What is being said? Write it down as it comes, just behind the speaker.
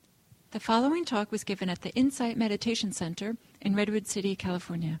The following talk was given at the Insight Meditation Center in Redwood City,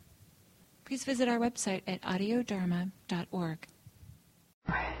 California. Please visit our website at audiodharma.org.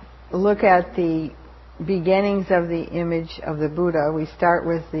 Look at the beginnings of the image of the Buddha. We start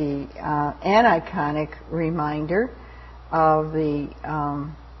with the aniconic reminder of the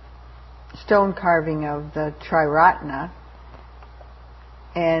stone carving of the Triratna,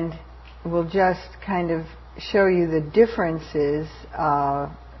 and we'll just kind of show you the differences,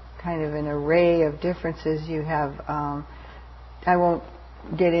 kind of an array of differences you have. I won't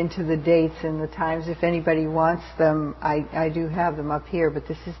get into the dates and the times. If anybody wants them, I do have them up here. But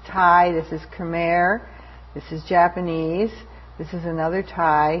this is Thai, this is Khmer, this is Japanese, this is another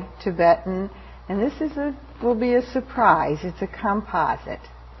Thai, Tibetan, and this will be a surprise. It's a composite.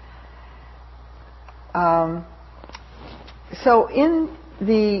 So in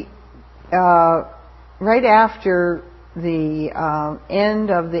the right after the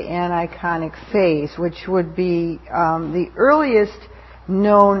end of the aniconic phase, which would be the earliest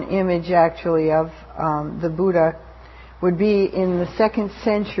known image actually of the Buddha, would be in the 2nd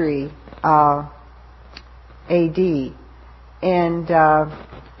century AD. And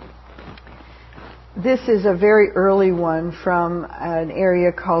this is a very early one from an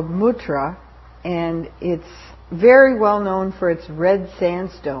area called Mutra, and it's very well known for its red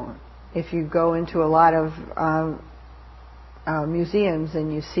sandstone. If you go into a lot of museums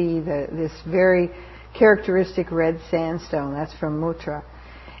and you see this very characteristic red sandstone, that's from Mutra.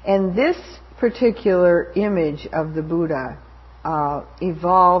 And this particular image of the Buddha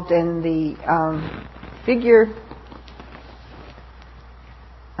evolved, and the figure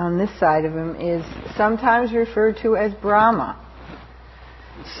on this side of him is sometimes referred to as Brahma.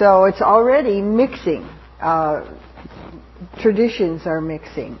 So it's already mixing. Traditions are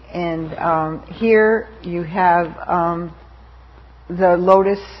mixing. And here you have the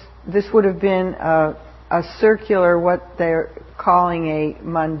lotus. This would have been a circular, what they're calling a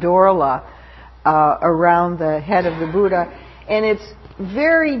mandorla, around the head of the Buddha. And it's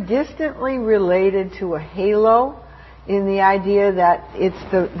very distantly related to a halo, in the idea that it's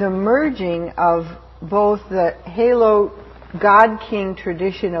the merging of both the halo God-King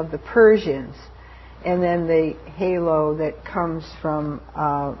tradition of the Persians and then the halo that comes from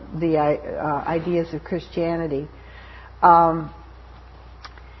the ideas of Christianity.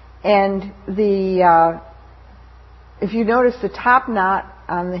 And if you notice the top knot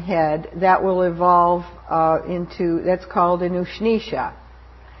on the head, that will evolve into, that's called an Ushnisha.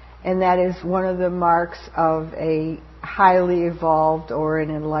 And that is one of the marks of a highly evolved or an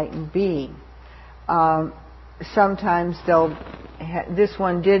enlightened being. Sometimes this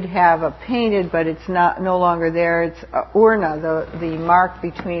one did have a painted, but it's no longer there. It's urna, the mark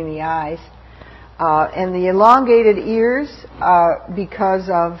between the eyes. And the elongated ears, because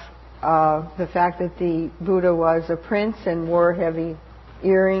of the fact that the Buddha was a prince and wore heavy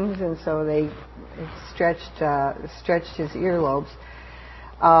earrings, and so they stretched his earlobes.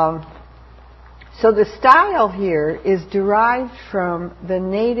 So the style here is derived from the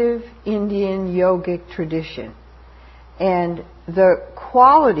native Indian yogic tradition. And the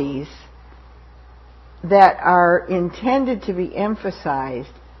qualities that are intended to be emphasized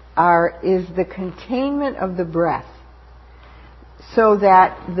is the containment of the breath, so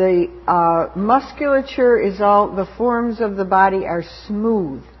that the musculature the forms of the body are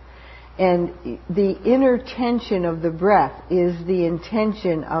smooth, and the inner tension of the breath is the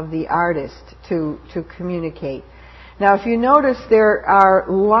intention of the artist to communicate. Now, if you notice, there are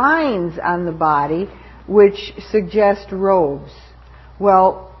lines on the body which suggest robes.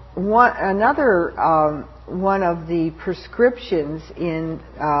 Well, another one of the prescriptions in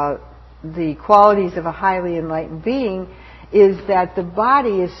the qualities of a highly enlightened being is that the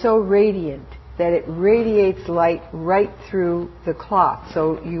body is so radiant that it radiates light right through the cloth.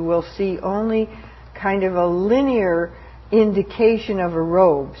 So you will see only kind of a linear indication of a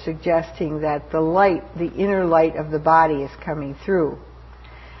robe, suggesting that the light, the inner light of the body, is coming through.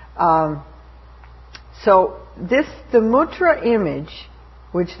 So the Mutra image,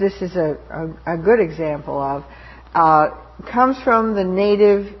 which this is a good example of, comes from the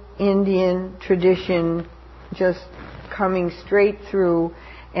native Indian tradition, just coming straight through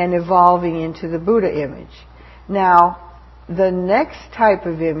and evolving into the Buddha image. Now, the next type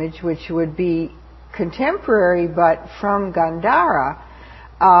of image, which would be contemporary but from Gandhara,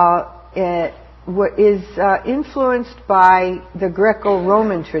 is influenced by the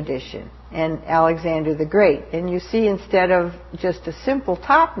Greco-Roman tradition and Alexander the Great. And you see, instead of just a simple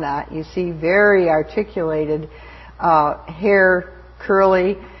top knot, you see very articulated hair,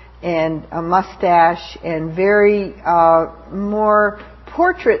 curly, and a mustache, and very more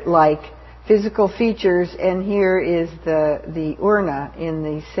portrait-like physical features, and here is the urna in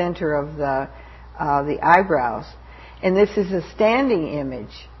the center of the eyebrows. And this is a standing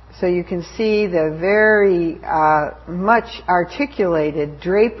image, so you can see the very much articulated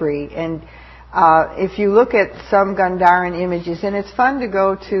drapery. And if you look at some Gandharan images, and it's fun to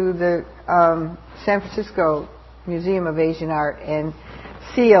go to the San Francisco Museum of Asian Art and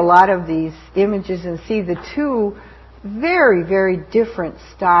see a lot of these images and see the two very, very different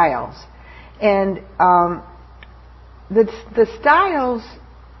styles. And the styles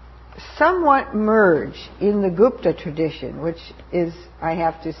somewhat merge in the Gupta tradition, which is, I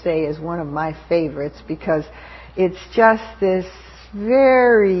have to say, is one of my favorites, because it's just this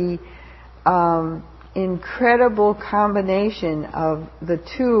very incredible combination of the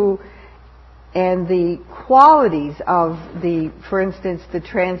two, and the qualities of for instance, the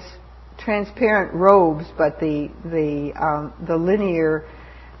transparent robes, but the linear,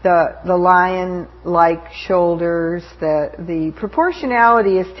 the lion-like shoulders, the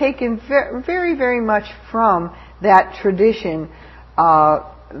proportionality is taken very, very much from that tradition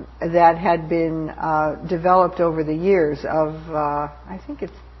that had been developed over the years of, I think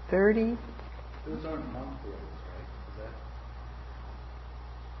it's 30. Those aren't monk robes, right?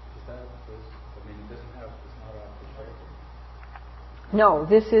 Is that I mean, it doesn't have, it's not off the shoulder. No,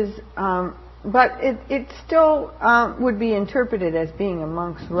 this is, but it still would be interpreted as being a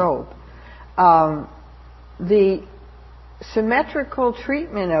monk's robe. The symmetrical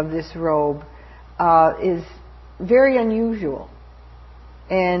treatment of this robe is very unusual.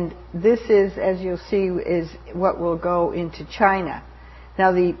 And this is, as you'll see, is what will go into China.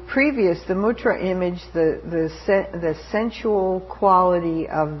 Now, the Mudra image, the sensual quality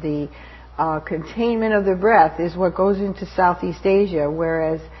of the containment of the breath is what goes into Southeast Asia,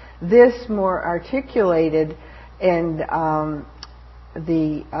 whereas this more articulated and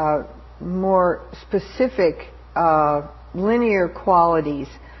the more specific linear qualities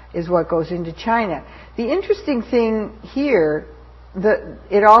is what goes into China. The interesting thing here,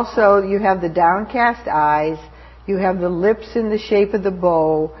 it also, you have the downcast eyes, you have the lips in the shape of the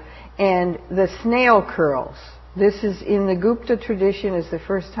bow, and the snail curls. This is in the Gupta tradition, is the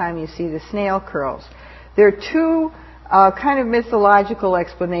first time you see the snail curls. There are two kind of mythological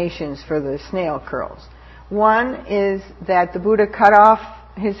explanations for the snail curls. One is that the Buddha cut off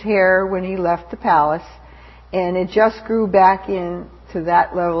his hair when he left the palace, and it just grew back in to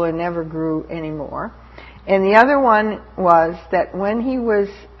that level and never grew anymore. And the other one was that when he was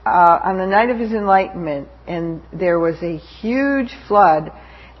on the night of his enlightenment, and there was a huge flood,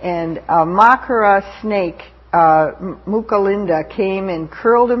 and a Makara snake, Mukalinda, came and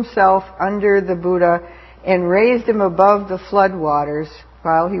curled himself under the Buddha and raised him above the flood waters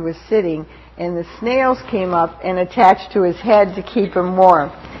while he was sitting, and the snails came up and attached to his head to keep him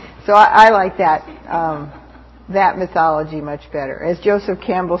warm. So I like that mythology much better. As Joseph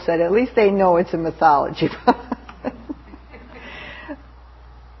Campbell said, at least they know it's a mythology.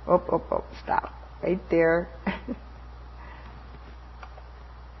 Stop. Right there.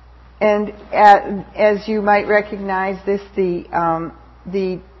 And as you might recognize this,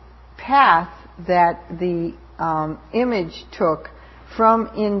 the path that the image took from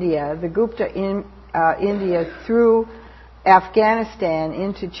India, the Gupta India, through Afghanistan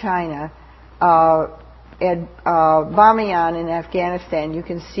into China, at Bamiyan in Afghanistan, you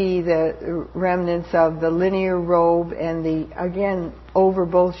can see the remnants of the linear robe and again, over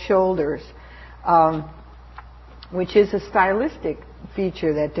both shoulders, which is a stylistic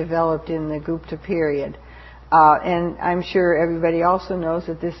feature that developed in the Gupta period. And I'm sure everybody also knows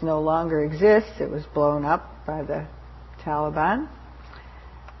that this no longer exists. It was blown up by the Taliban.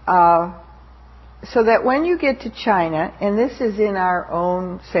 So that when you get to China, and this is in our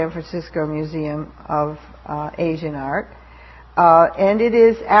own San Francisco Museum of Asian Art, and it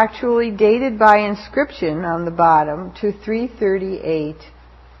is actually dated by inscription on the bottom to 338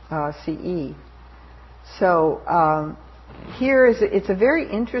 CE. So it's a very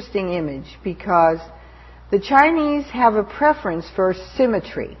interesting image, because the Chinese have a preference for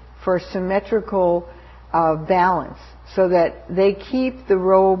symmetry, for symmetrical balance, so that they keep the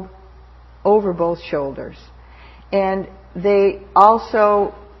robe over both shoulders. And they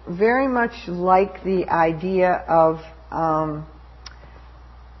also very much like the idea of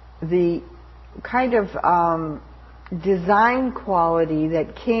the kind of design quality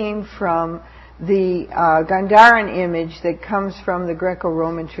that came from the Gandharan image that comes from the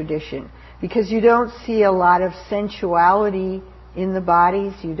Greco-Roman tradition. Because you don't see a lot of sensuality in the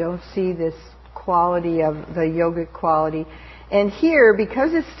bodies, you don't see this quality of the yogic quality. And here,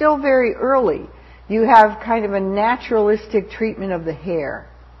 because it's still very early, you have kind of a naturalistic treatment of the hair.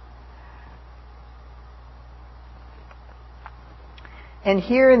 And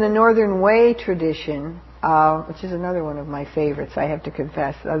here in the Northern Way tradition, which is another one of my favorites, I have to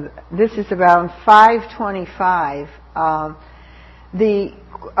confess, this is about 525. The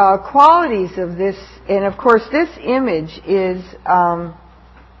qualities of this, and of course this image is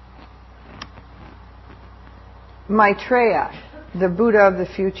Maitreya, the Buddha of the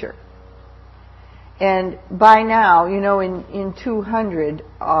future. And by now, in 200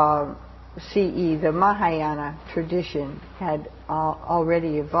 CE, the Mahayana tradition had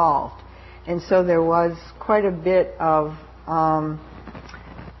already evolved. And so there was quite a bit of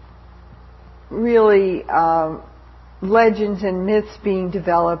really legends and myths being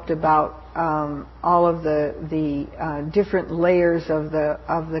developed about all of the different layers of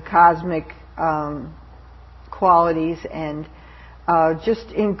the cosmic qualities, and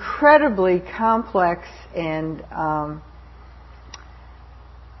just incredibly complex, and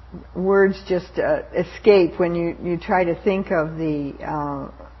words just escape when you try to think of the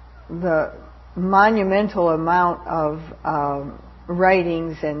monumental amount of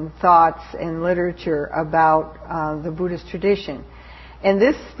writings and thoughts and literature about the Buddhist tradition. And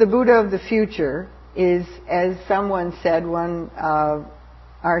this, the Buddha of the future, is, as someone said, one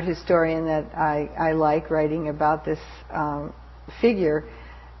art historian that I like writing about this figure,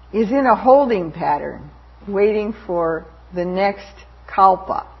 is in a holding pattern, waiting for the next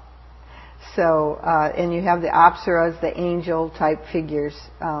kalpa. So, and you have the apsaras, the angel type figures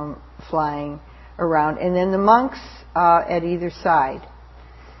flying around, and then the monks at either side.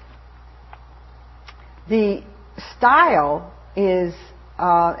 The style is,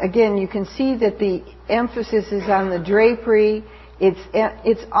 again, you can see that the emphasis is on the drapery.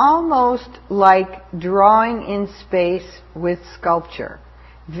 It's almost like drawing in space with sculpture.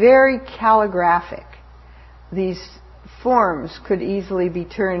 Very calligraphic. These forms could easily be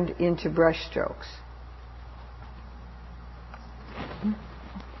turned into brushstrokes.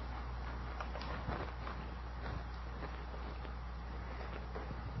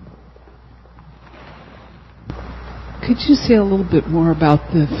 Could you say a little bit more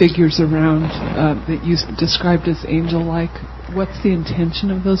about the figures around that you described as angel-like? What's the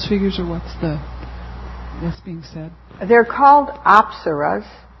intention of those figures, or what's being said? They're called apsaras,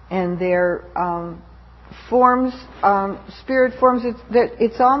 and they're forms, spirit forms.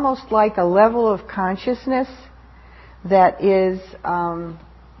 It's almost like a level of consciousness that is.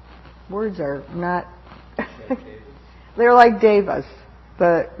 Words are not. They're like devas.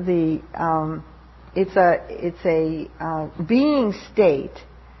 It's a being state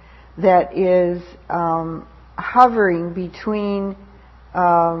that is hovering between,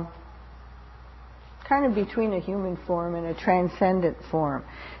 kind of between a human form and a transcendent form.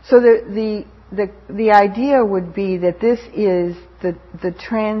 So the idea would be that this is the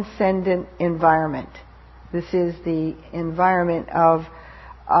transcendent environment. This is the environment of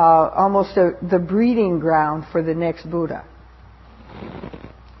almost the breeding ground for the next Buddha.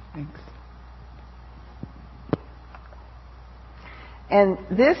 Thanks. And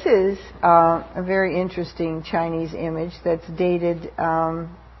this is a very interesting Chinese image that's dated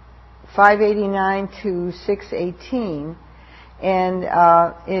 589 to 618, and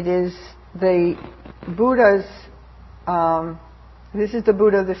it is the Buddha's. This is the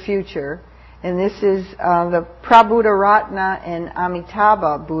Buddha of the future, and this is the Prabuddha Ratna and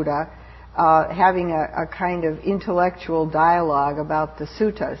Amitabha Buddha having a kind of intellectual dialogue about the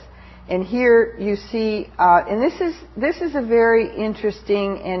suttas. And here you see, and this is a very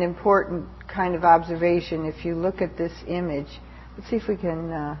interesting and important kind of observation. If you look at this image, let's see if we can.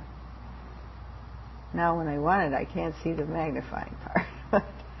 Now, when I want it, I can't see the magnifying part.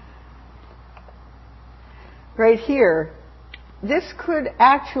 Right here, this could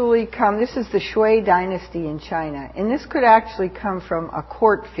actually come. This is the Shui dynasty in China, and this could actually come from a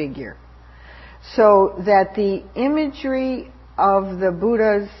court figure, so that the imagery of the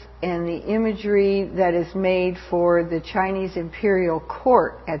Buddhas and the imagery that is made for the Chinese imperial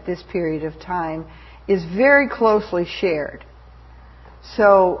court at this period of time is very closely shared.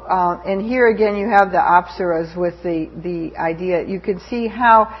 So, and here again you have the apsaras with the idea. You can see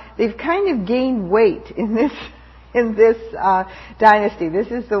how they've kind of gained weight in this dynasty. This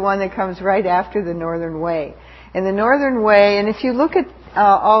is the one that comes right after the Northern Way. And the Northern Way, and if you look at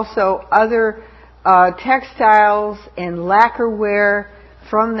also other textiles and lacquerware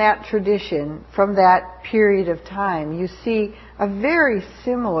from that tradition, from that period of time, you see a very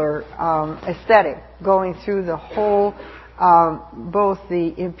similar aesthetic going through the whole, both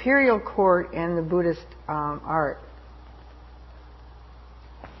the imperial court and the Buddhist art.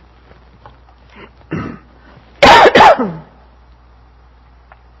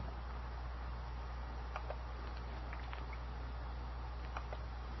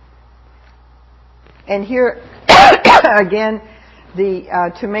 And here, again,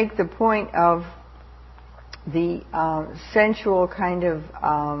 to make the point of the sensual kind of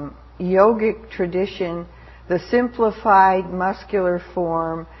yogic tradition, the simplified muscular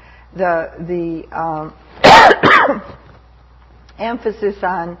form, the emphasis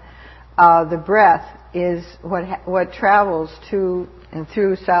on the breath is what travels to and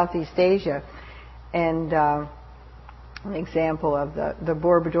through Southeast Asia. And an example of the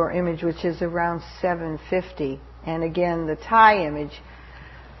Borobudur image, which is around 750. And again, the Thai image.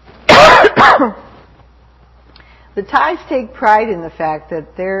 The Thais take pride in the fact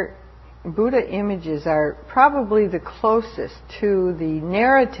that their Buddha images are probably the closest to the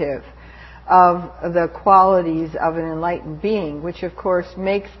narrative of the qualities of an enlightened being, which of course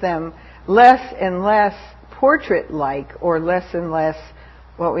makes them less and less portrait-like, or less and less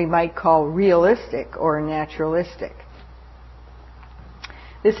what we might call realistic or naturalistic.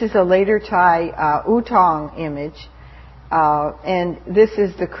 This is a later Thai Utong image, and this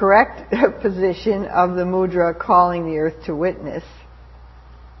is the correct position of the mudra calling the earth to witness.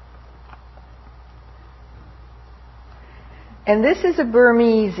 And this is a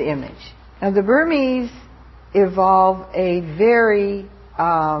Burmese image. Now the Burmese evolve a very,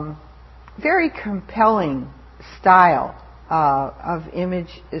 very compelling style of image,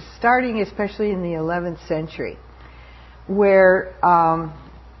 starting especially in the 11th century, where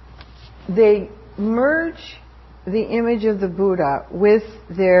they merge the image of the Buddha with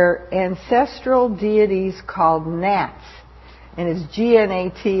their ancestral deities called Nats, and it's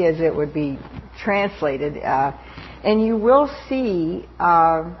G-N-A-T as it would be translated. And you will see,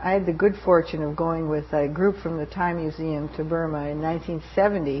 I had the good fortune of going with a group from the Thai Museum to Burma in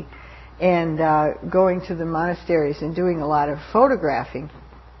 1970, and going to the monasteries and doing a lot of photographing,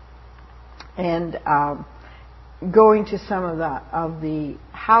 and going to some of the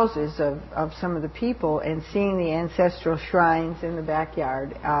houses of some of the people and seeing the ancestral shrines in the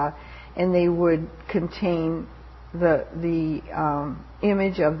backyard, and they would contain the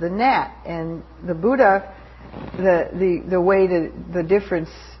image of the gnat. And the Buddha, the difference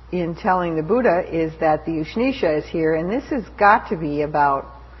in telling the Buddha is that the Ushnisha is here, and this has got to be about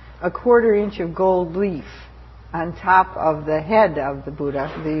a 1/4 inch of gold leaf on top of the head of the Buddha,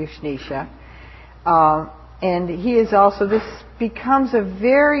 the Ushnisha. And he is also, this becomes a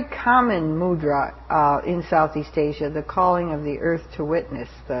very common mudra in Southeast Asia, the calling of the earth to witness,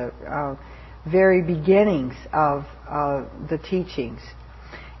 the very beginnings of the teachings.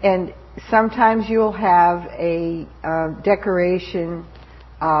 And sometimes you'll have a decoration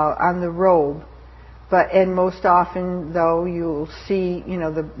on the robe, and most often, though, you'll see,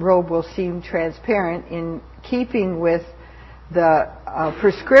 the robe will seem transparent, in keeping with the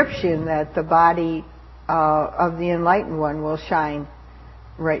prescription that the body of the enlightened one will shine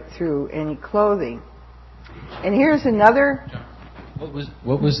right through any clothing. And here's another.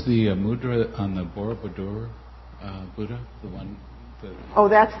 What was the mudra on the Borobudur Buddha? The one. Oh,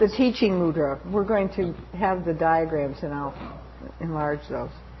 that's the teaching mudra. We're going to have the diagrams, and I'll enlarge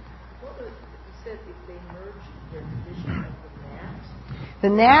those. What was, you said if they merged their tradition of the gnat? The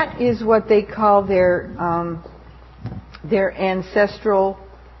gnat is what they call their ancestral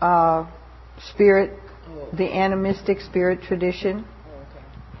spirit, the animistic spirit tradition.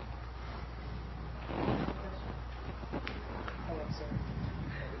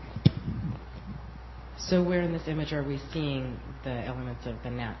 So where in this image are we seeing the elements of the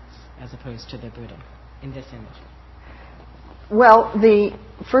gnats as opposed to the Buddha in this image? Well,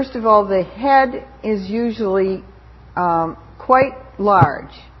 first of all, the head is usually quite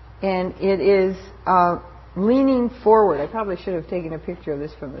large, and it is leaning forward. I probably should have taken a picture of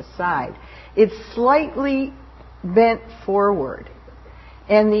this from the side. It's slightly bent forward,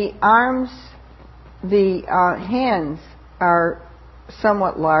 and the arms, the hands are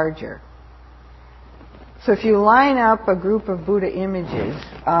somewhat larger. So if you line up a group of Buddha images,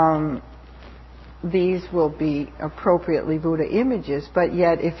 these will be appropriately Buddha images, but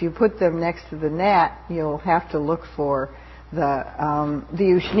yet if you put them next to the gnat, you'll have to look for the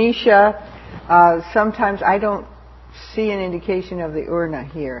Ushnisha. Sometimes I don't see an indication of the Urna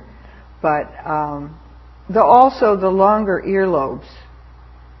here, but also the longer earlobes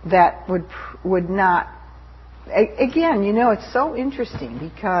that would not. Again, it's so interesting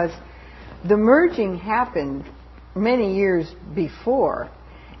because the merging happened many years before,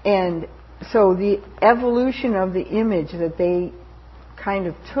 and so the evolution of the image that they kind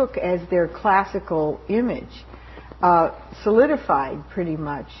of took as their classical image solidified pretty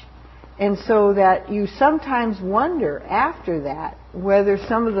much. And so that you sometimes wonder after that whether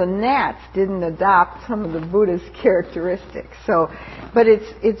some of the gnats didn't adopt some of the Buddha's characteristics. So, but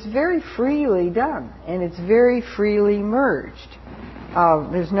it's very freely done, and it's very freely merged.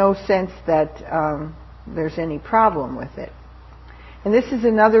 There's no sense that there's any problem with it. And this is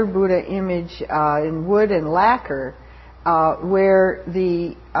another Buddha image in wood and lacquer, where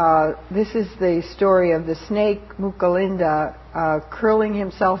this is the story of the snake Mukkalinda curling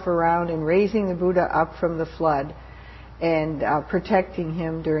himself around and raising the Buddha up from the flood and protecting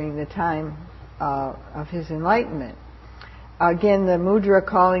him during the time of his enlightenment. Again, the mudra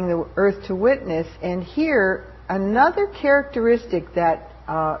calling the earth to witness, and here another characteristic that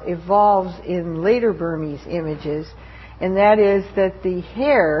evolves in later Burmese images, and that is that the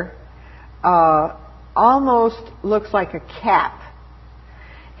hair almost looks like a cap.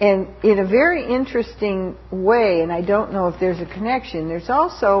 And in a very interesting way, and I don't know if there's a connection, there's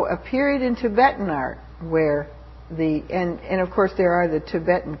also a period in Tibetan art where and of course there are the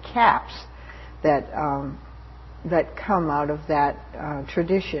Tibetan caps that come out of that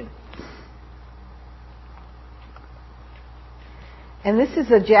tradition. And this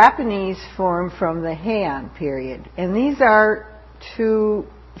is a Japanese form from the Heian period. And these are to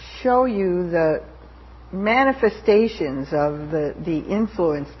show you the manifestations of the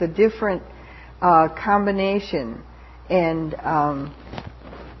influence, the different combination. And I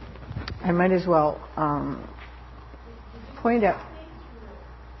might as well point out.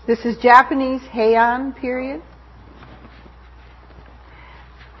 This is Japanese Heian period.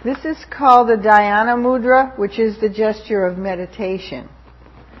 This is called the Dhyana Mudra, which is the gesture of meditation.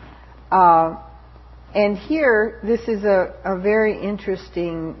 And here, this is a very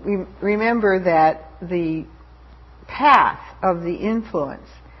interesting. Remember that the path of the influence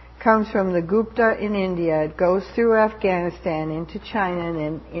comes from the Gupta in India. It goes through Afghanistan into China and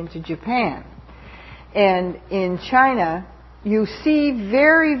then into Japan. And in China, you see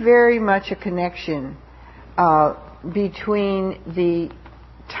very, very much a connection between the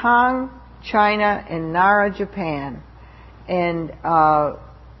Tang, China, and Nara, Japan, and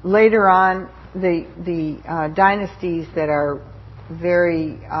later on the dynasties that are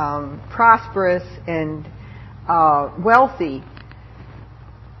very prosperous and wealthy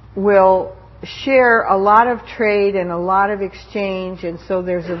will share a lot of trade and a lot of exchange, and so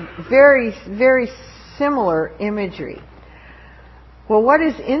there's a very, very similar imagery. Well, what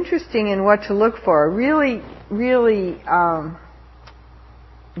is interesting and what to look for, really, really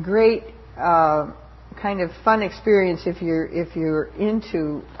great kind of fun experience if you're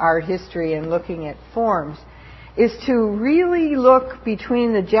into art history and looking at forms, is to really look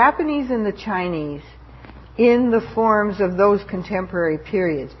between the Japanese and the Chinese in the forms of those contemporary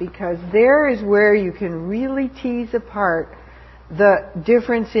periods, because there is where you can really tease apart the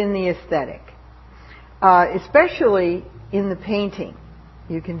difference in the aesthetic, especially in the painting.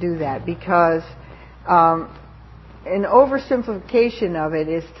 You can do that because an oversimplification of it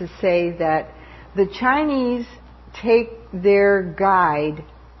is to say that the Chinese take their guide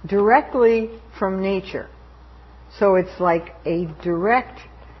directly from nature. So it's like a direct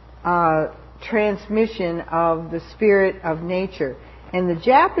transmission of the spirit of nature. And the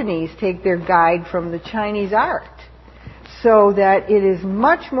Japanese take their guide from the Chinese art, so that it is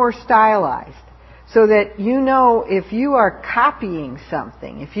much more stylized. So that you know if you are copying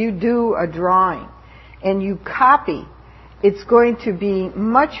something, if you do a drawing and you copy, it's going to be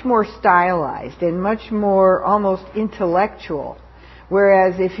much more stylized and much more almost intellectual.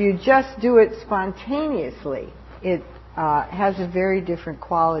 Whereas if you just do it spontaneously, it has a very different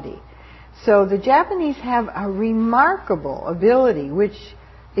quality. So the Japanese have a remarkable ability which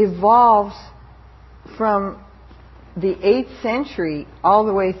evolves from the 8th century all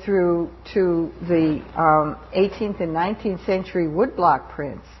the way through to the 18th and 19th century woodblock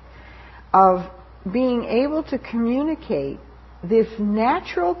prints, of being able to communicate this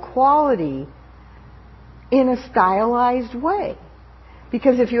natural quality in a stylized way.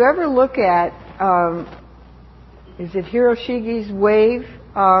 Because if you ever look at, is it Hiroshige's wave,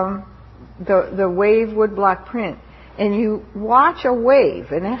 the wave woodblock print, and you watch a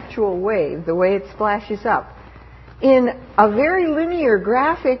wave, an actual wave, the way it splashes up, in a very linear,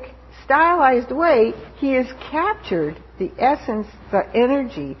 graphic, stylized way, he has captured the essence, the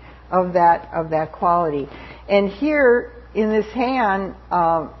energy of that quality. And here in this Heian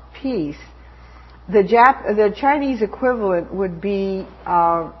piece, the Chinese equivalent would be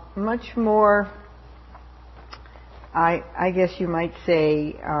much more, I guess you might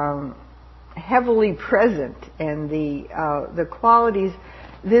say, heavily present, and the qualities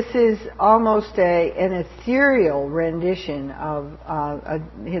This is almost an ethereal rendition of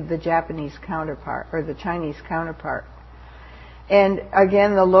the Japanese counterpart, or the Chinese counterpart. And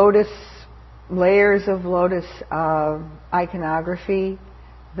again, the lotus, layers of lotus iconography.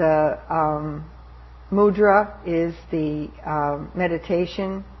 The mudra is the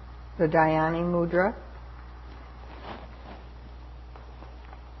meditation, the dhyani mudra.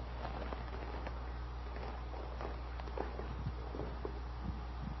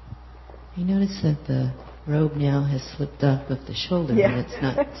 I notice that the robe now has slipped off of the shoulder, Yeah. and it's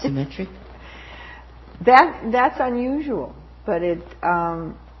not symmetric. That's unusual, but it's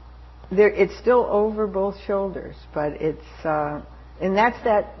still over both shoulders. But it's and that's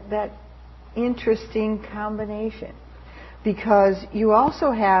that interesting combination, because you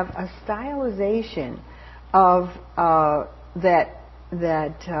also have a stylization of that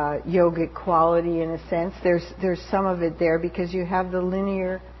yogic quality in a sense. There's some of it there because you have the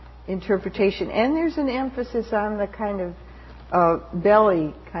linear interpretation, and there's an emphasis on the kind of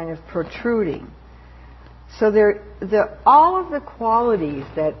belly kind of protruding. So all of the qualities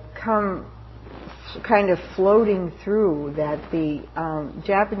that come kind of floating through that the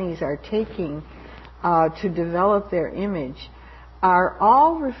Japanese are taking to develop their image are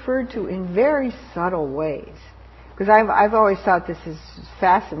all referred to in very subtle ways. Because I've always thought this is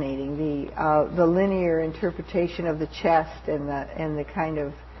fascinating, the linear interpretation of the chest and the kind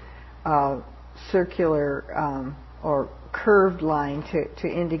of circular or curved line to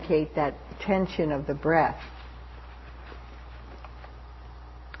indicate that tension of the breath.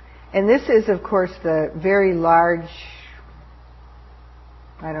 And this is, of course, the very large,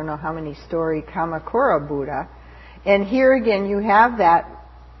 I don't know how many story Kamakura Buddha. And here again you have that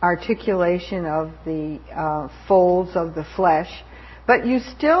articulation of the folds of the flesh, but you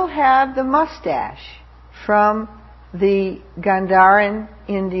still have the mustache from the Gandharan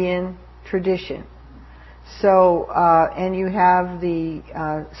Indian tradition. So, and you have the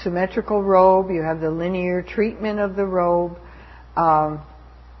symmetrical robe, you have the linear treatment of the robe.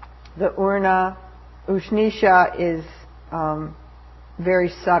 The urna, Ushnisha, is very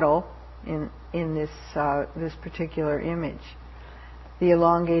subtle in this particular image. The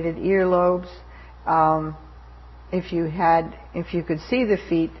elongated earlobes. If you could see the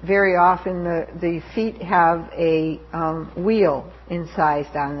feet, very often the feet have a wheel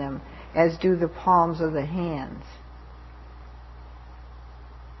incised on them, as do the palms of the hands.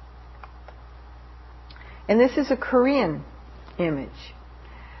 And this is a Korean image.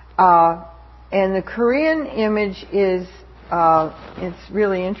 And the Korean image is, it's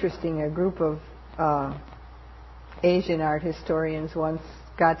really interesting. A group of Asian art historians once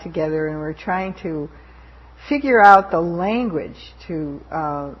got together and were trying to figure out the language to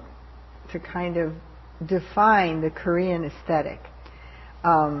kind of define the Korean aesthetic.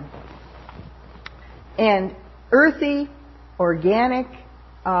 And earthy, organic,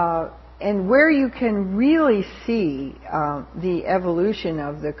 and where you can really see the evolution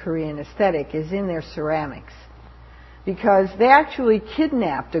of the Korean aesthetic is in their ceramics. Because they actually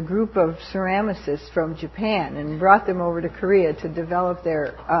kidnapped a group of ceramicists from Japan and brought them over to Korea to develop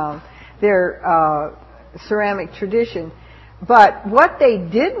their ceramic tradition. But what they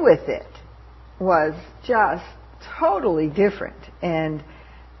did with it was just totally different. And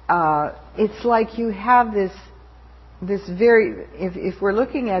it's like you have this very, if we're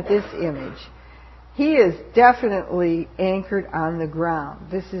looking at this image, he is definitely anchored on the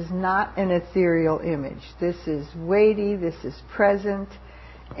ground. This is not an ethereal image. This is weighty, this is present,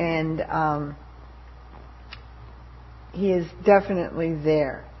 and he is definitely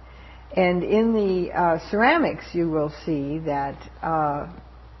there. And in the ceramics you will see that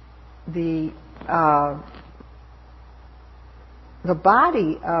the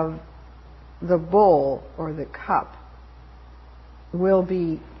body of the bowl or the cup will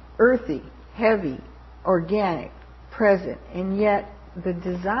be earthy, heavy, organic, present, and yet the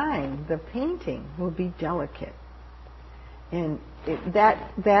design, the painting, will be delicate. And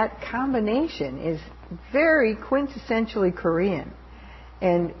that combination is very quintessentially Korean.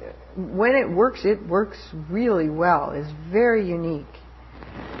 And when it works really well. It's very unique.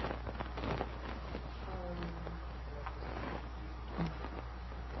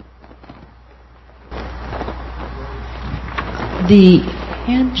 The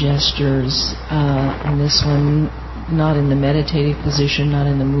hand gestures in this one, not in the meditative position, not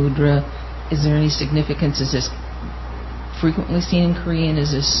in the mudra. Is there any significance? Is this frequently seen in Korean?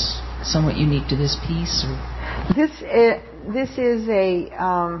 Is this somewhat unique to this piece? Or? This is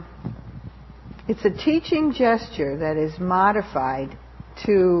it's a teaching gesture that is modified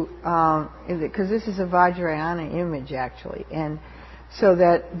to, because this is a Vajrayana image actually, and so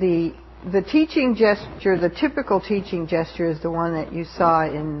that the teaching gesture, the typical teaching gesture, is the one that you saw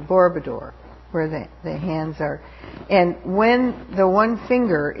in Borobudur, where the hands are. And when the one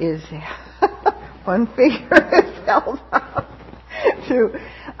finger is held up to,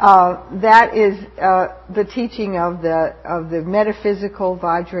 that is the teaching of the metaphysical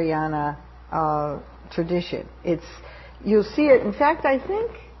Vajrayana tradition. You'll see it. In fact, I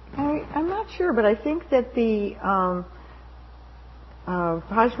think I'm not sure, but I think that the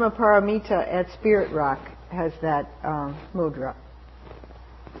Bhasma Paramita at Spirit Rock has that mudra,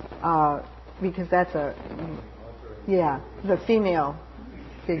 because that's the female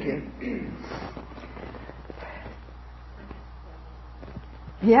figure.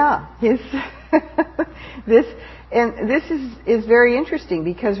 Yeah, this is very interesting,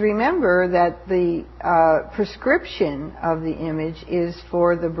 because remember that the prescription of the image is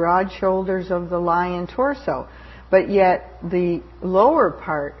for the broad shoulders of the lion torso, but yet the lower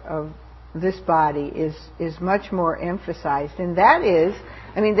part of this body is much more emphasized, and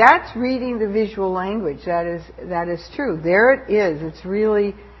that's reading the visual language. That is true. There it is. It's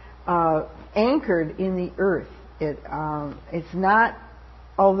really anchored in the earth. It's not.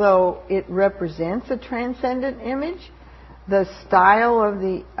 Although it represents a transcendent image, the style of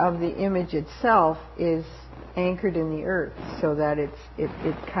the image itself is anchored in the earth, so that it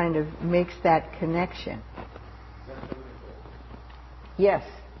kind of makes that connection. Yes,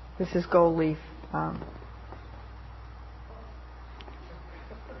 this is gold leaf. Am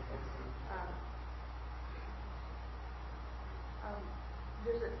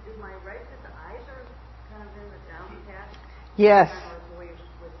I right that the eyes are kind of in the downcast? Yes.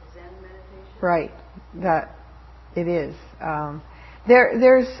 Right, that it is.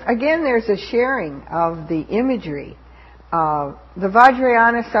 There's a sharing of the imagery. The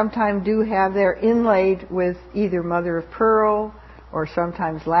Vajrayana sometimes do have their inlaid with either mother of pearl or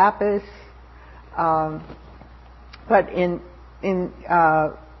sometimes lapis. But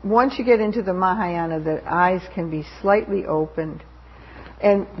once you get into the Mahayana, the eyes can be slightly opened.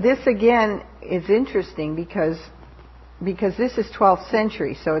 And this again is interesting because this is 12th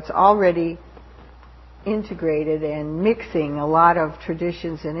century, so it's already integrated and mixing a lot of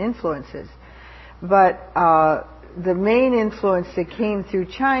traditions and influences. But the main influence that came through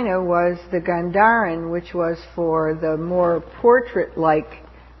China was the Gandharan, which was for the more portrait-like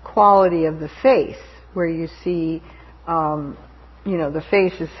quality of the face, where you see, the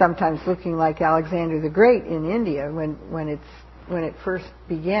face is sometimes looking like Alexander the Great in India when it first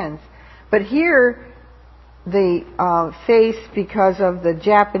begins. But here, the face, because of the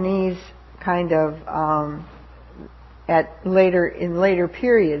Japanese kind of in later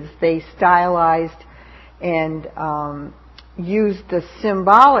periods, they stylized and used the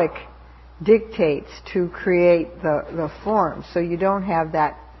symbolic dictates to create the form. So you don't have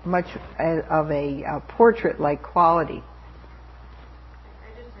that much of a portrait-like quality. I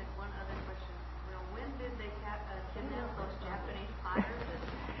just had one other question. Well, when did they kidnap those Japanese potters?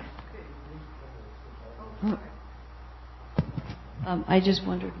 I just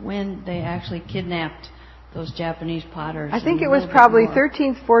wondered when they actually kidnapped those Japanese potters. I think it was probably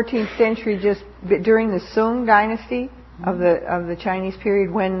 13th, 14th century, just during the Sung dynasty of the Chinese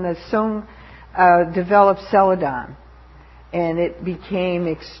period, when the Sung developed celadon, and it became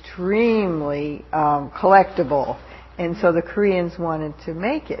extremely collectible, and so the Koreans wanted to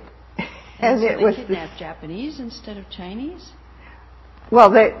make it. And so they kidnapped Japanese instead of Chinese? Well,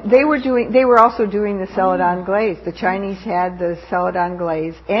 they were also doing the celadon glaze. The Chinese had the celadon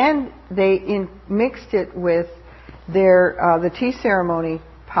glaze, and they mixed it with the tea ceremony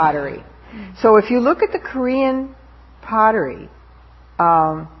pottery. So if you look at the Korean pottery,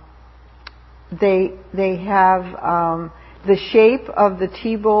 they have the shape of the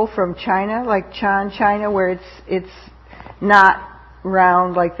tea bowl from China, like Chan China, where it's not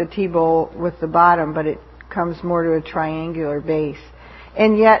round like the tea bowl with the bottom, but it comes more to a triangular base.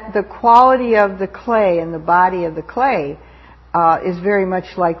 And yet the quality of the clay and the body of the clay is very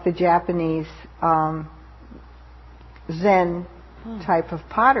much like the Japanese Zen type of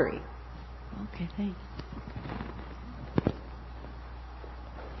pottery. Okay, thanks.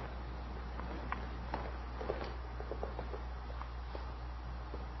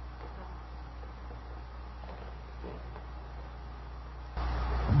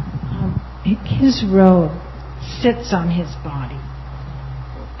 His robe sits on his body.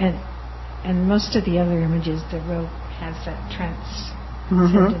 And most of the other images, the robe has that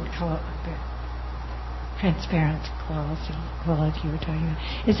transcendent transparent quality you were talking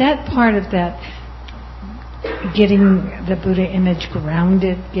about. Is that part of that, getting the Buddha image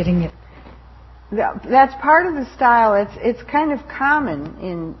grounded, getting it? That's part of the style. It's kind of common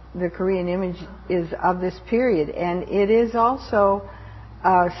in the Korean images of this period, and it is also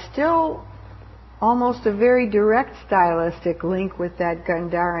still almost a very direct stylistic link with that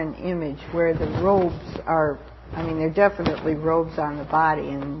Gandharan image, where the robes are, I mean, they're definitely robes on the body,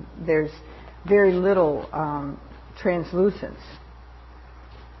 and there's very little translucence.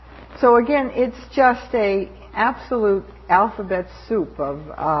 So again, it's just a absolute alphabet soup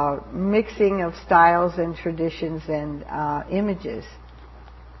of mixing of styles and traditions and images.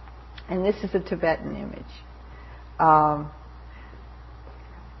 And this is a Tibetan image.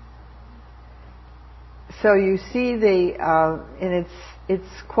 So you see and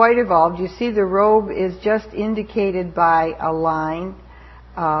it's quite evolved. You see the robe is just indicated by a line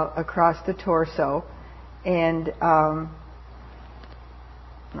across the torso, and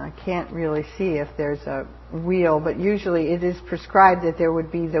I can't really see if there's a wheel, but usually it is prescribed that there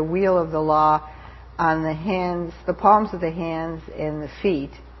would be the wheel of the law on the hands, the palms of the hands and the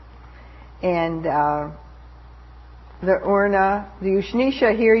feet. And the urna, the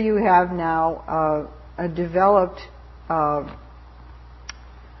Ushnisha, here you have now a developed kind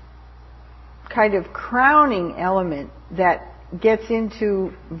of crowning element that gets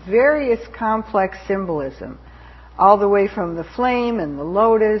into various complex symbolism, all the way from the flame and the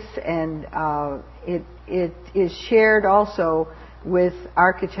lotus, and it is shared also with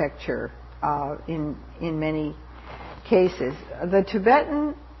architecture in many cases. The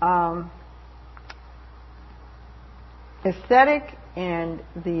Tibetan aesthetic and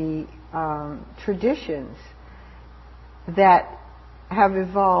the traditions that have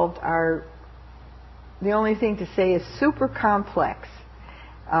evolved are, the only thing to say is, super complex.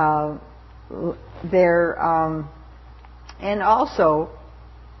 They're and also,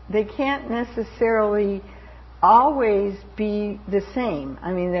 they can't necessarily always be the same.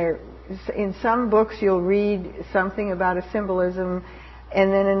 I mean, in some books you'll read something about a symbolism,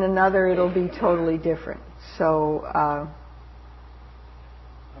 and then in another it'll be totally different. So I'm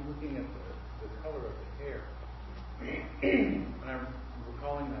looking at the color of the hair, and I'm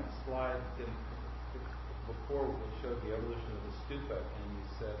recalling that slide that before we showed the evolution of the stupa, and you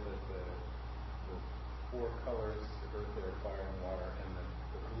said that the four colors, earth, air, fire, and water, and the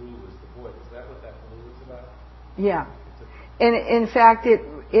blue was the void. Is that what that blue is about? Yeah. And in fact,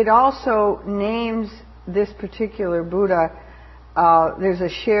 it also names this particular Buddha. There's a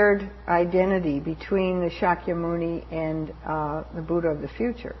shared identity between the Shakyamuni and the Buddha of the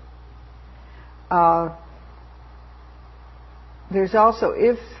future. There's also,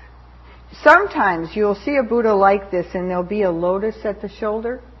 sometimes you'll see a Buddha like this and there'll be a lotus at the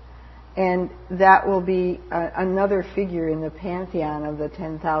shoulder, and that will be another figure in the pantheon of the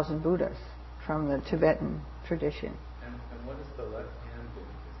 10,000 Buddhas from the Tibetan tradition. And what is the left hand doing?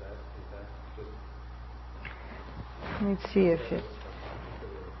 Is that just... Let me see if it...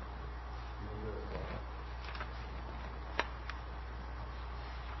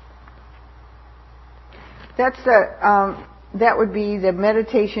 That would be the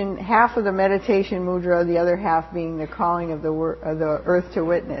meditation, half of the meditation mudra, the other half being the calling of the earth to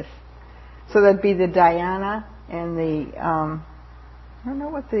witness. So that'd be the dhyana and the, I don't know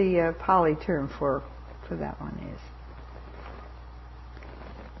what the Pali term for that one is.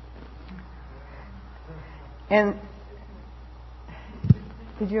 And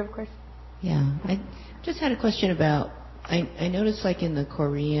did you have a question? Yeah, I just had a question about, I noticed like in the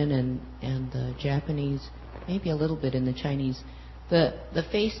Korean and the Japanese, maybe a little bit in the Chinese, the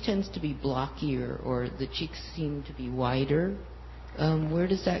face tends to be blockier, or the cheeks seem to be wider. Where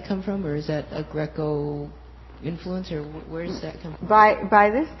does that come from, or is that a Greco influence, or where does that come from? By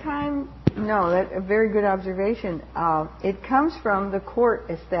this time, no, that's a very good observation. It comes from the court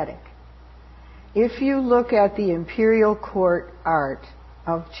aesthetic. If you look at the imperial court art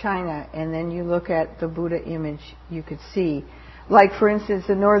of China, and then you look at the Buddha image, you could see, like for instance,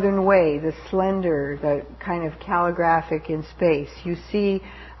 the Northern Way, the slender, the kind of calligraphic in space. You see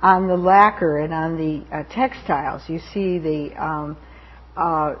on the lacquer and on the textiles, you see the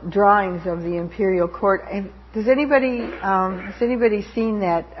drawings of the imperial court. And has anybody seen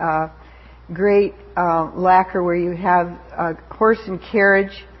that great lacquer where you have a horse and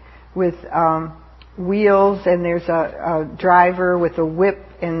carriage with wheels, and there's a driver with a whip,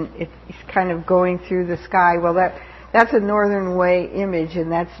 and it's kind of going through the sky? Well, that's a Northern Way image, and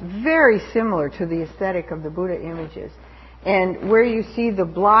that's very similar to the aesthetic of the Buddha images. And where you see the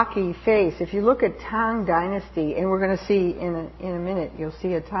blocky face, if you look at Tang Dynasty, and we're going to see in a minute, you'll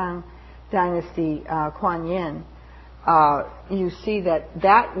see a Tang Dynasty Kuan Yin, you see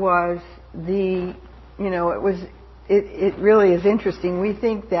that was the, it really is interesting. We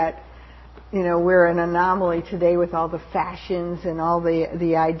think that we're an anomaly today with all the fashions and all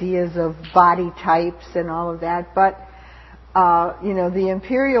the ideas of body types and all of that. But, the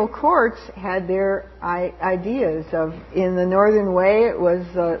imperial courts had their ideas of, in the Northern Way, it was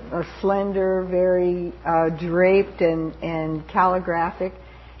a slender, very draped and calligraphic.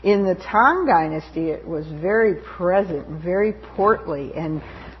 In the Tang Dynasty, it was very present and very portly and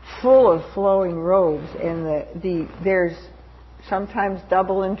full of flowing robes. And there's sometimes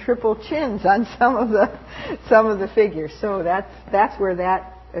double and triple chins on some of the figures. So that's where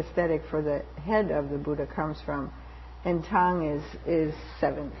that aesthetic for the head of the Buddha comes from. And Tang is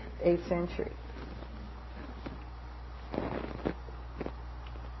 7th, 8th century.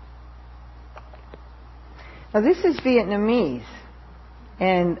 Now this is Vietnamese,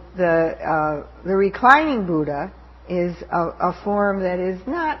 and the reclining Buddha is a form that is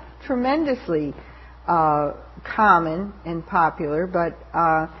not tremendously common and popular, but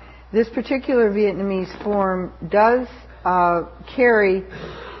this particular Vietnamese form does carry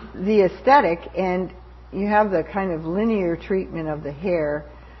the aesthetic, and you have the kind of linear treatment of the hair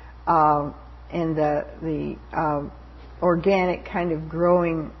and the organic kind of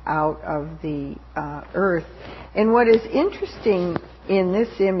growing out of the earth. And what is interesting in this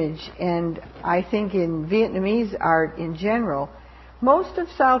image, and I think in Vietnamese art in general, most of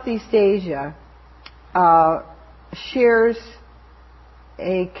Southeast Asia shares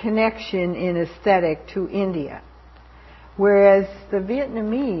a connection in aesthetic to India, whereas the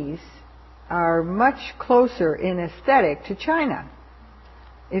Vietnamese are much closer in aesthetic to China.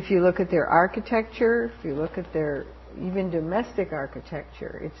 If you look at their architecture, if you look at their even domestic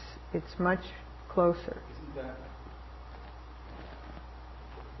architecture, it's much closer.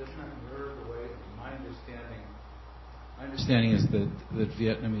 Doesn't that mirror the way, my understanding is that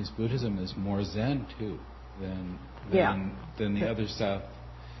Vietnamese Buddhism is more Zen too than the other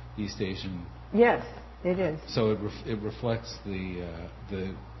Southeast Asian. Yes, it is. So it reflects the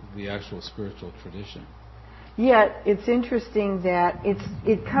actual spiritual tradition. Yet it's interesting that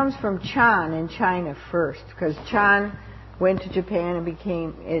it comes from Chan in China first, because Chan went to Japan and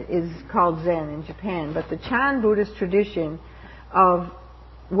it is called Zen in Japan. But the Chan Buddhist tradition of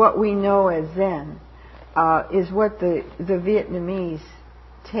what we know as Zen is what the Vietnamese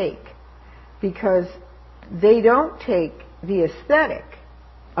take, because they don't take the aesthetic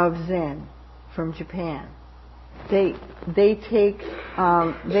of Zen from Japan. They take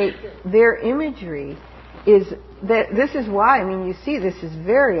their imagery is that this is why, you see this is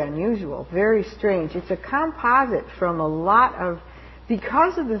very unusual, very strange. It's a composite from a lot of,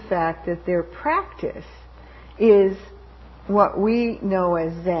 because of the fact that their practice is what we know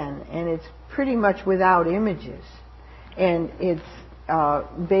as Zen, and it's pretty much without images, and it's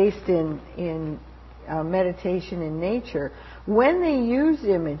based in meditation in nature. When they use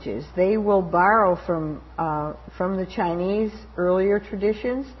images, they will borrow from the Chinese earlier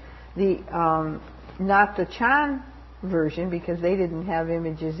traditions, not the Chan version, because they didn't have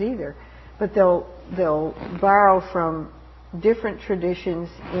images either, but they'll borrow from different traditions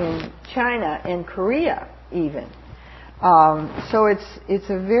in China and Korea even. So it's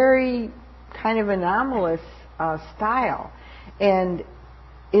a very kind of anomalous style, and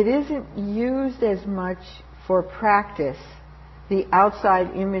it isn't used as much for practice, the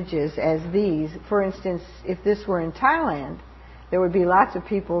outside images as these. For instance, if this were in Thailand, there would be lots of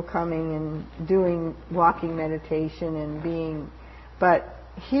people coming and doing walking meditation and being, but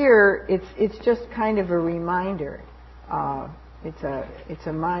here it's just kind of a reminder. It's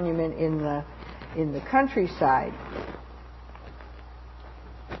a monument in the countryside.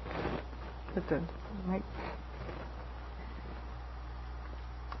 Put the mic.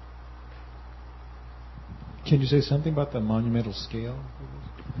 Can you say something about the monumental scale?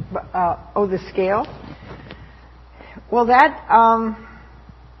 The scale? Well, that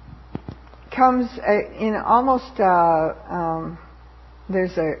comes in almost,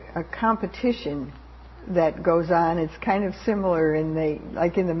 there's a competition that goes on. It's kind of similar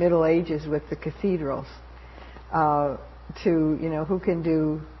like in the Middle Ages with the cathedrals, to, who can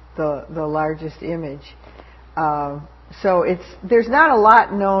do the largest image. So there's not a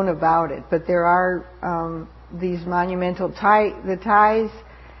lot known about it, but there are these monumental the Thais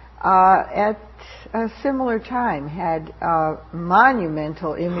at a similar time had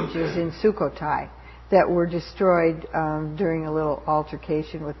monumental images in Sukhothai that were destroyed during a little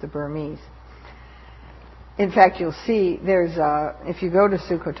altercation with the Burmese. In fact, you'll see if you go to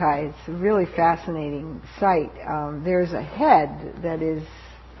Sukhothai, it's a really fascinating sight. There's a head that is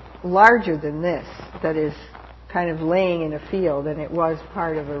larger than this, that is kind of laying in a field, and it was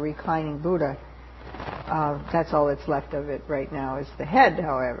part of a reclining Buddha. That's all that's left of it right now is the head,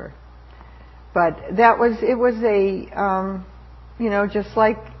 however. But it was a, just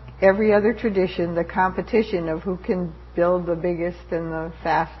like every other tradition, the competition of who can build the biggest and the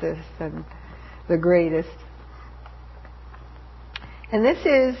fastest and the greatest. And this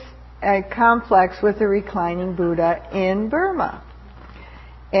is a complex with a reclining Buddha in Burma.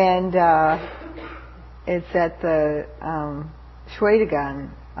 And it's at the Shwedagon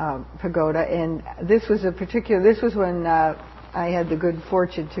pagoda. And this was when I had the good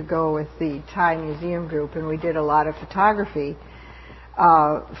fortune to go with the Thai Museum group, and we did a lot of photography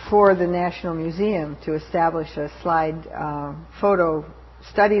for the National Museum to establish a slide photo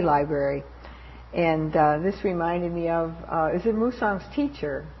study library. And this reminded me of, is it Musang's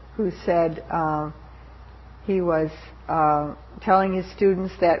teacher who said he was telling his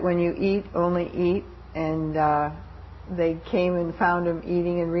students that when you eat, only eat, and they came and found him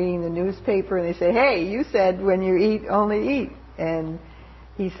eating and reading the newspaper, and they said, hey, you said when you eat, only eat. And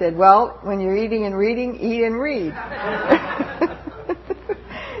he said, well, when you're eating and reading, eat and read.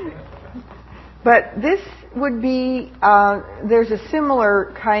 But this would be, there's a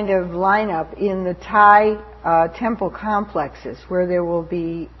similar kind of lineup in the Thai temple complexes where there will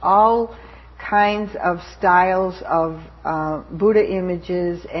be all kinds of styles of Buddha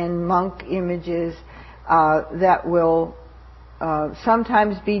images and monk images that will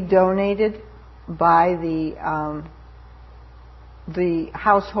sometimes be donated by the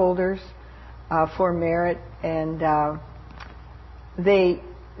householders for merit, and they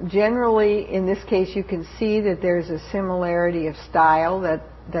generally, in this case, you can see that there's a similarity of style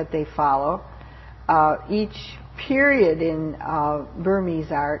that they follow. Each period in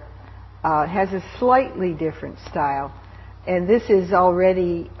Burmese art has a slightly different style, and this is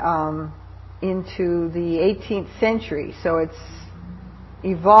already into the 18th century, so it's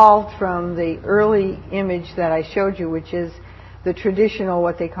evolved from the early image that I showed you, which is the traditional,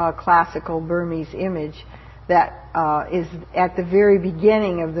 what they call classical Burmese image, that is at the very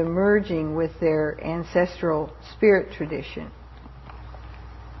beginning of the merging with their ancestral spirit tradition.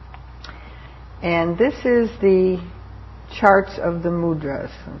 And this is the charts of the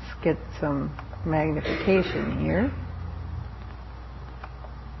mudras. Let's get some magnification here.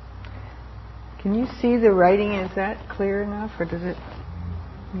 Can you see the writing? Is that clear enough, or does it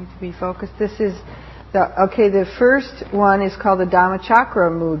need to be focused? This is the first one is called the Dhammachakra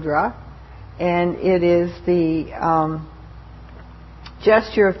mudra, and it is the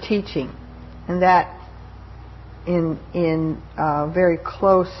gesture of teaching, and that in very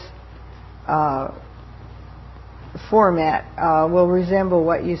close format will resemble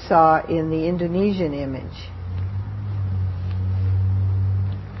what you saw in the Indonesian image.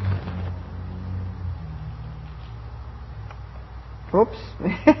 Whoops.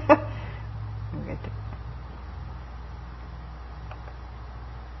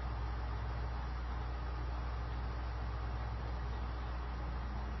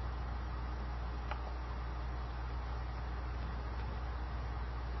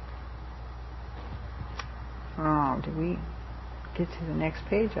 Oh, did we get to the next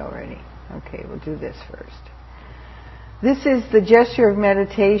page already? Okay, we'll do this first. This is the gesture of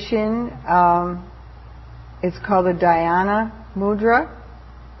meditation. It's called the Dhyana mudra.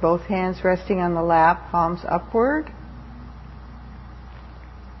 Both hands resting on the lap, palms upward.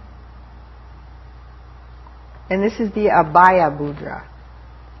 And this is the Abhaya mudra,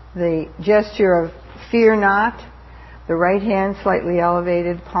 the gesture of fear not, the right hand slightly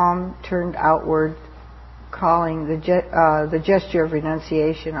elevated, palm turned outward, calling the gesture of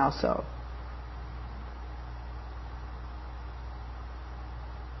renunciation also.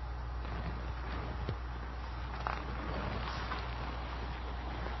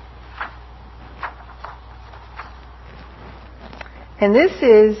 And this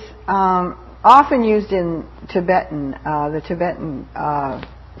is often used in Tibetan, the Tibetan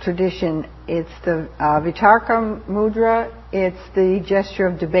tradition. It's the Vitarka mudra. It's the gesture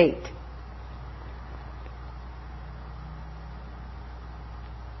of debate.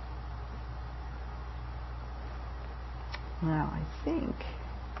 Now, I think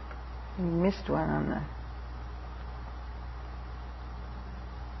we missed one on the...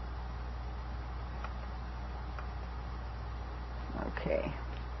 Okay.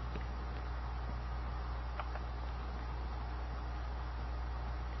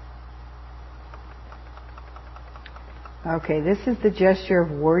 Okay, this is the gesture of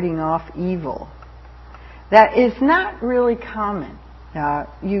warding off evil. That is not really common.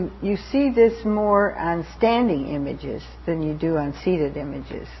 You see this more on standing images than you do on seated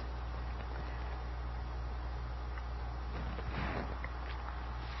images.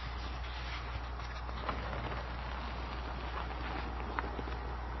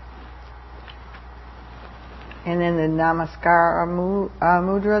 And then the Namaskara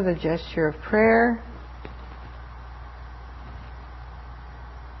Mudra, the gesture of prayer.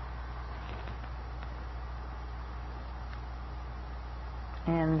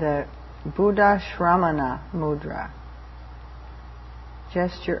 And the Buddha Shramana Mudra,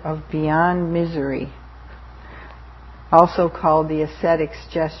 gesture of beyond misery, also called the ascetic's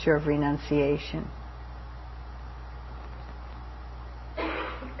gesture of renunciation.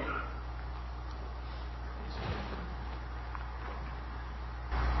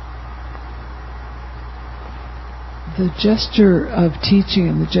 The gesture of teaching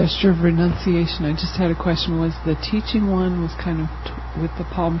and the gesture of renunciation, I just had a question. Was the teaching one was kind of with the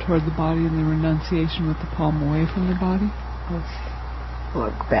palm toward the body and the renunciation with the palm away from the body? Let's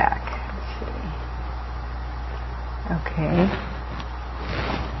look back. Let's see. Okay.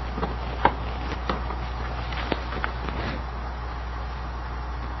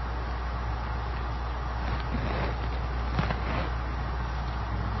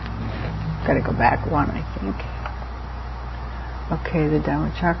 Got to go back one, I think. Okay, the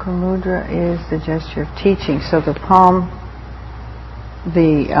Dhammachakra Mudra is the gesture of teaching. So the palm,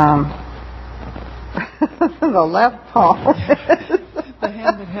 the the left palm. The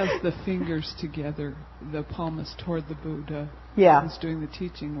hand that has the fingers together, the palm is toward the Buddha. Yeah. Is doing the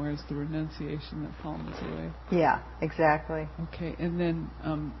teaching, whereas the renunciation, the palm is away. Yeah, exactly. Okay, and then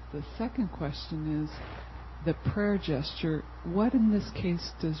the second question is the prayer gesture. What in this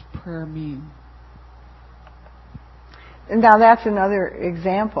case does prayer mean? Now that's another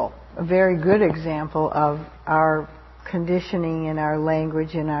example, a very good example of our conditioning in our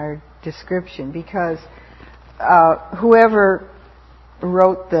language and our description, because whoever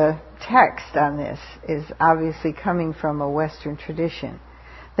wrote the text on this is obviously coming from a Western tradition.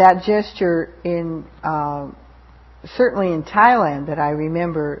 That gesture in certainly in Thailand that I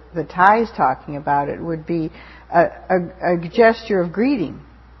remember the Thais talking about it would be a gesture of greeting,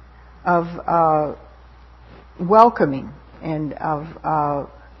 of welcoming, and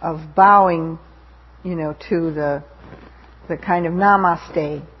of bowing, to the kind of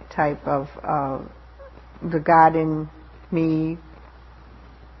namaste type of the God in me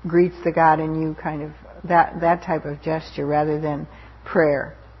greets the God in you, kind of that type of gesture rather than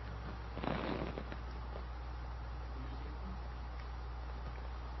prayer.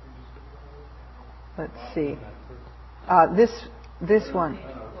 Let's see. This one.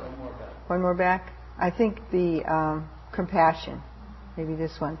 One more back. I think the compassion. Maybe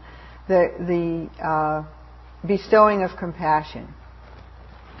this one. The bestowing of compassion.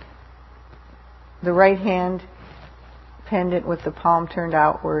 The right hand pendant with the palm turned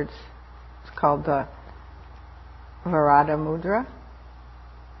outwards. It's called the Varada Mudra.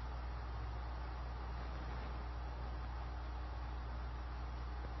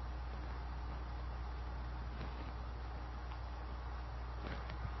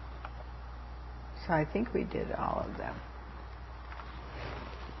 So I think we did all of them.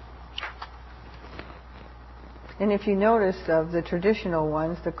 And if you notice, of the traditional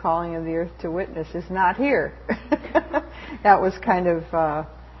ones, the calling of the earth to witness is not here. That was kind of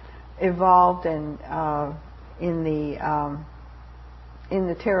evolved and in the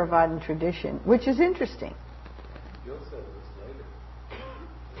Theravadan tradition, which is interesting. Jill said it was later.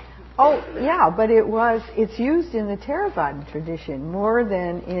 Oh, yeah, but it's used in the Theravadan tradition more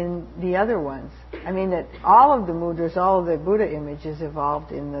than in the other ones. I mean, that all of the mudras, all of the Buddha images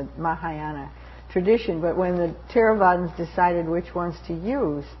evolved in the Mahayana tradition, but when the Theravadins decided which ones to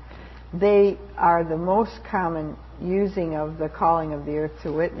use, they are the most common using of the calling of the earth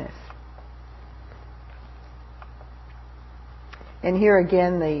to witness. And here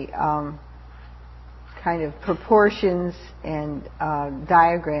again, the kind of proportions and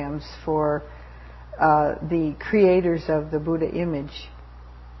diagrams for the creators of the Buddha image.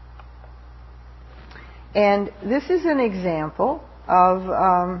 And this is an example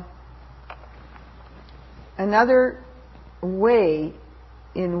of another way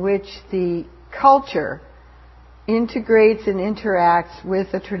in which the culture integrates and interacts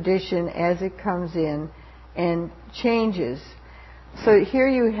with a tradition as it comes in and changes. So here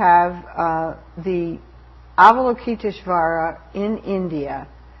you have the Avalokiteshvara in India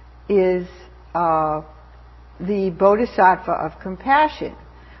is the Bodhisattva of compassion.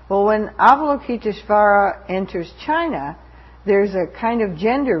 Well, when Avalokiteshvara enters China, there's a kind of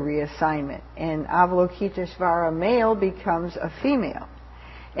gender reassignment, and Avalokiteshvara male becomes a female.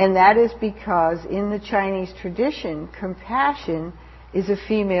 And that is because in the Chinese tradition, compassion is a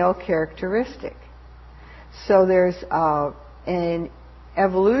female characteristic. So there's an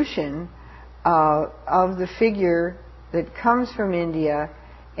evolution of the figure that comes from India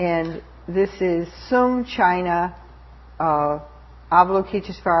and this is Sung China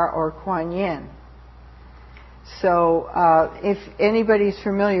Avalokiteshvara or Kuan Yin. So if anybody's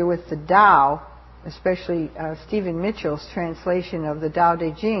familiar with the Tao, especially Stephen Mitchell's translation of the Tao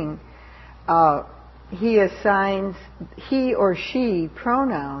Te Ching, he assigns he or she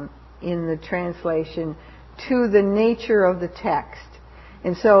pronoun in the translation to the nature of the text.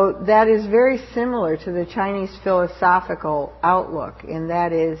 And so that is very similar to the Chinese philosophical outlook, and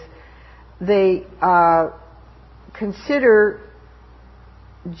that is they consider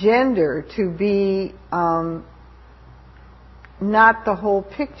gender to be not the whole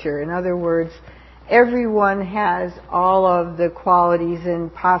picture. In other words, everyone has all of the qualities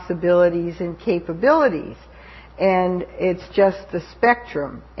and possibilities and capabilities, and it's just the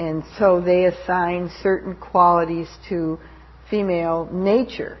spectrum. And so they assign certain qualities to female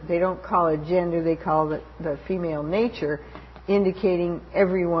nature. They don't call it gender, they call it the female nature, indicating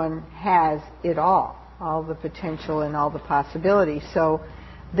everyone has it all the potential and all the possibilities. So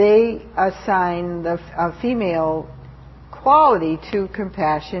they assign the female quality to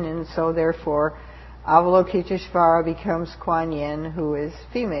compassion, and so therefore Avalokiteshvara becomes Kuan Yin, who is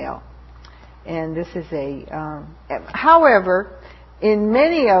female. And this is however, in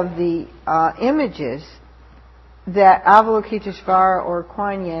many of the images, that Avalokiteshvara or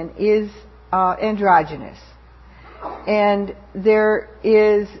Kuan Yin is androgynous. And there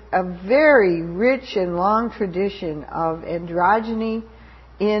is a very rich and long tradition of androgyny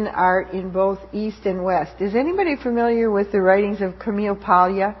in art in both East and West. Is anybody familiar with the writings of Camille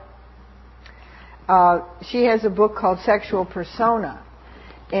Paglia? She has a book called Sexual Persona,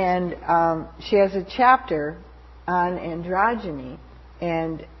 and she has a chapter on androgyny,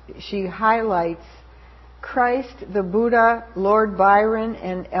 and she highlights Christ, the Buddha, Lord Byron,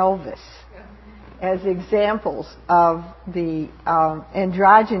 and Elvis as examples of the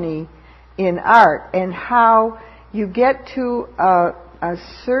androgyny in art, and how you get to a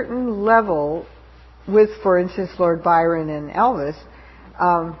certain level with, for instance, Lord Byron and Elvis,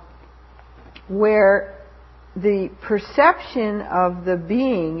 where the perception of the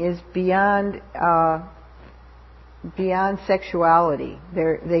being is beyond sexuality.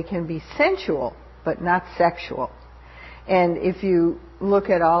 They can be sensual, but not sexual. And if you look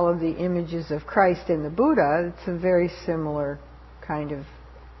at all of the images of Christ and the Buddha, it's a very similar kind of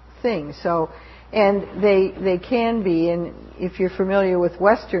thing. So, and they can be, and if you're familiar with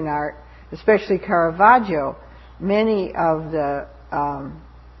Western art, especially Caravaggio, many of the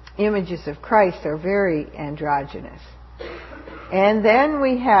images of Christ are very androgynous. And then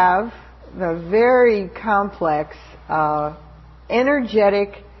we have the very complex,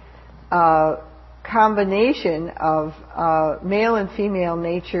 energetic combination of male and female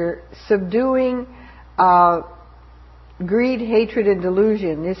nature subduing greed, hatred, and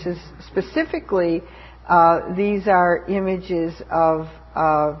delusion. This is specifically, these are images of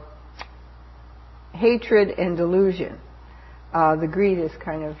hatred and delusion. The greed is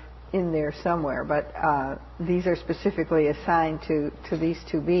kind of in there somewhere, but these are specifically assigned to these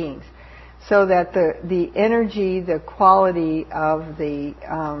two beings. So that the energy, the quality of the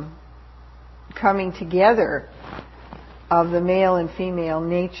coming together of the male and female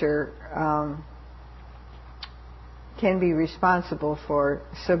nature can be responsible for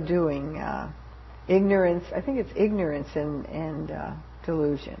subduing ignorance. I think it's ignorance and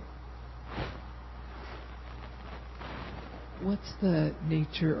delusion. What's the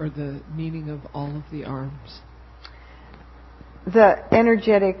nature or the meaning of all of the arms? The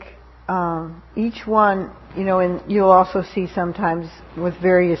energetic, each one, and you'll also see sometimes with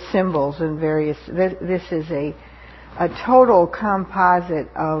various symbols and various, this is a total composite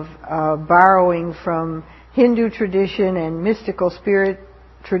of borrowing from Hindu tradition and mystical spirit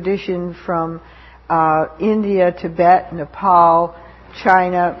tradition from India, Tibet, Nepal,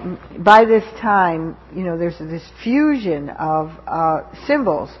 China. By this time, there's this fusion of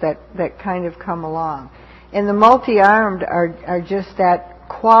symbols that kind of come along. And the multi-armed are just that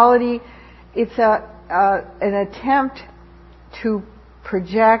quality. It's an attempt to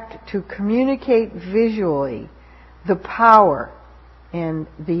project, to communicate visually the power and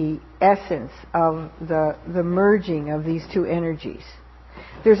the essence of the merging of these two energies.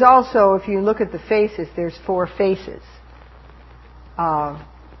 There's also, if you look at the faces, there's 4 faces. And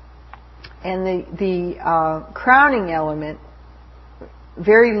the crowning element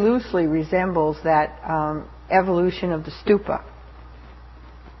very loosely resembles that evolution of the stupa.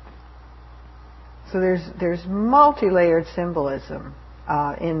 So there's multi-layered symbolism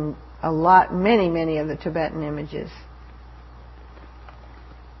in many of the Tibetan images.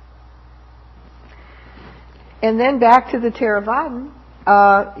 And then back to the Theravadan,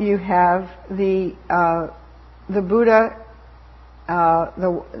 you have the Buddha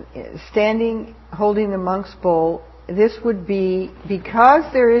standing, holding the monk's bowl. This would be,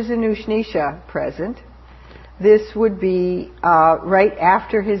 because there is an Ushnisha present, this would be right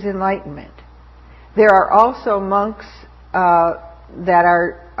after his enlightenment. There are also monks that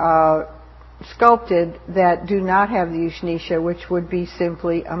are sculpted that do not have the Ushnisha, which would be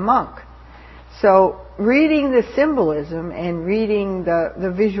simply a monk. So reading the symbolism and reading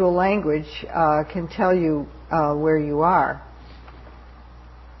the visual language can tell you where you are.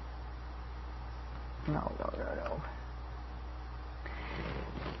 No.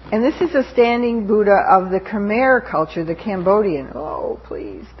 And this is a standing Buddha of the Khmer culture, the Cambodian. Oh,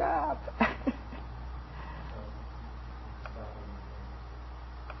 please stop.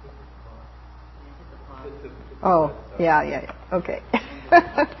 Oh, yeah. Okay.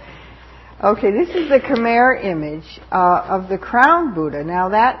 Okay, this is the Khmer image of the crowned Buddha. Now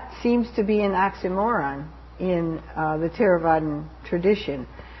that seems to be an oxymoron in the Theravadan tradition.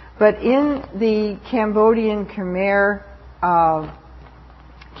 But in the Cambodian Khmer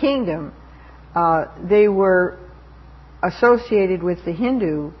kingdom, they were associated with the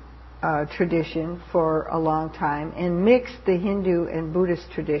Hindu tradition for a long time and mixed the Hindu and Buddhist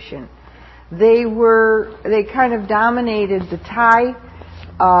tradition. They kind of dominated the Thai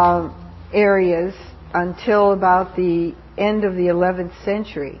areas until about the end of the 11th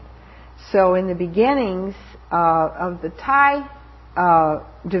century. So in the beginnings of the Thai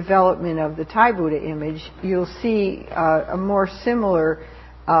development of the Thai Buddha image, you'll see a more similar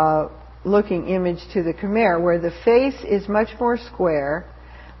looking image to the Khmer, where the face is much more square,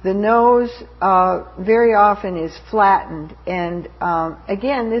 the nose very often is flattened, and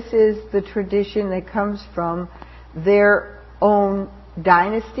again, this is the tradition that comes from their own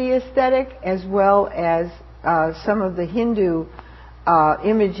dynasty aesthetic, as well as some of the Hindu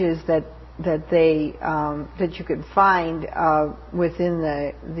images that you can find within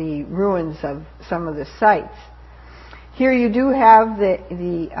the ruins of some of the sites. Here you do have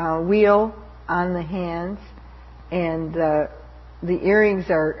the wheel on the hands, and the earrings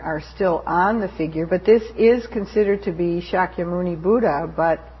are still on the figure, but this is considered to be Shakyamuni Buddha,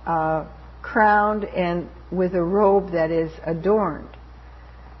 but crowned and with a robe that is adorned.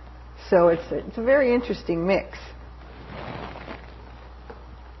 So it's a very interesting mix.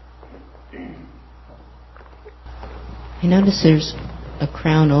 I notice there's a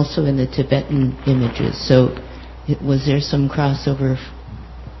crown also in the Tibetan images. So was there some crossover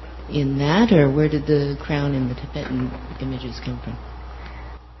in that, or where did the crown in the Tibetan images come from?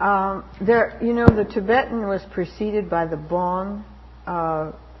 The Tibetan was preceded by the Bon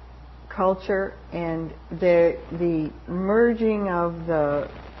culture, and the merging of the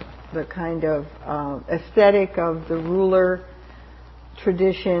kind of aesthetic of the ruler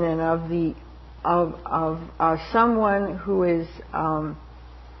tradition and of someone who is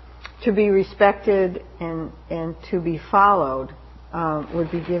to be respected and to be followed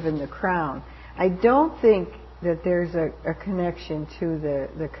would be given the crown. I don't think that there's a connection to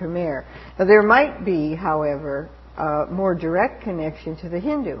the Khmer. Now, there might be, however, a more direct connection to the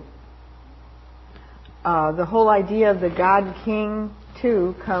Hindu. The whole idea of the God King,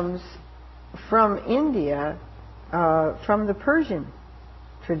 too, comes from India, from the Persian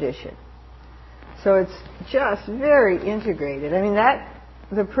tradition. So it's just very integrated. I mean,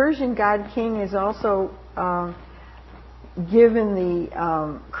 the Persian God King is also given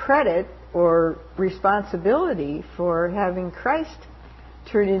the credit or responsibility for having Christ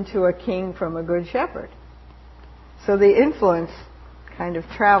turn into a king from a good shepherd. So the influence kind of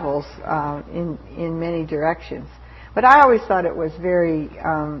travels in many directions. But I always thought it was very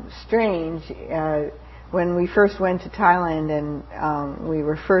strange when we first went to Thailand and we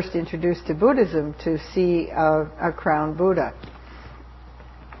were first introduced to Buddhism to see a crowned Buddha.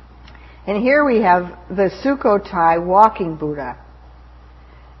 And here we have the Sukhothai walking Buddha.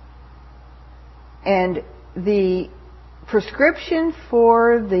 And the prescription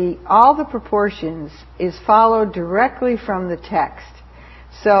for all the proportions is followed directly from the text.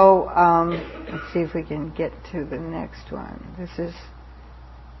 So let's see if we can get to the next one. This is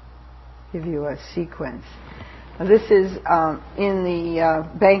give you a sequence. Now, this is in the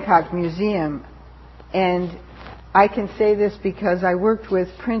Bangkok Museum, and I can say this because I worked with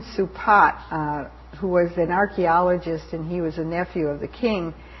Prince Supat, who was an archaeologist, and he was a nephew of the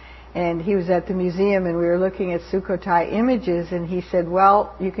king. And he was at the museum, and we were looking at Sukhothai images, and he said,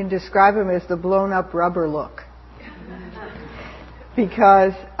 well, you can describe them as the blown-up rubber look.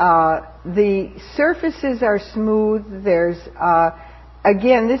 Because the surfaces are smooth, there's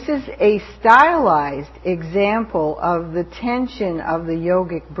again, this is a stylized example of the tension of the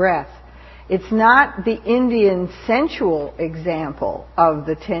yogic breath. It's not the Indian sensual example of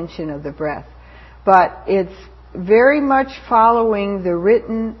the tension of the breath, but it's very much following the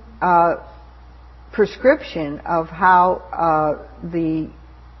written prescription of how the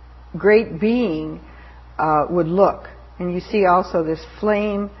great being would look. And you see also this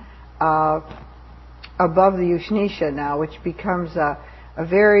flame above the Ushnisha now, which becomes a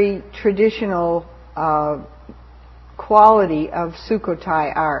very traditional quality of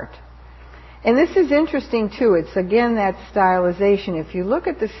Sukhothai art. And this is interesting too. It's again that stylization. If you look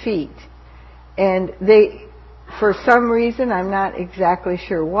at the feet, and they, for some reason, I'm not exactly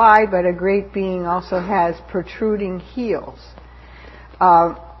sure why, but a great being also has protruding heels.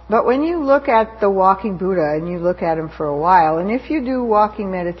 But when you look at the walking Buddha and you look at him for a while, and if you do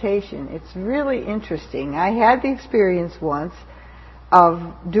walking meditation, it's really interesting. I had the experience once of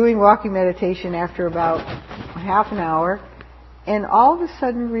doing walking meditation after about half an hour, and all of a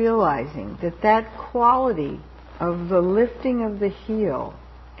sudden realizing that quality of the lifting of the heel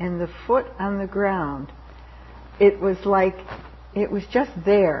and the foot on the ground, it was like, it was just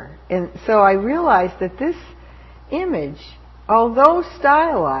there. And so I realized that this image, although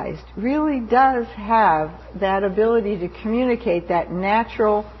stylized, really does have that ability to communicate that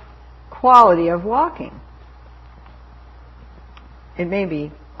natural quality of walking. It may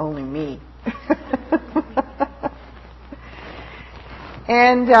be only me.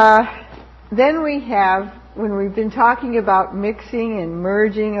 And then we have, when we've been talking about mixing and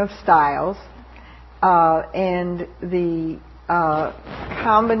merging of styles, and the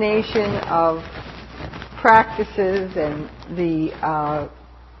combination of practices and the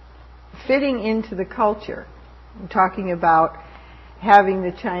fitting into the culture. I'm talking about having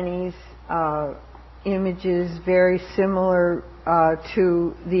the Chinese images very similar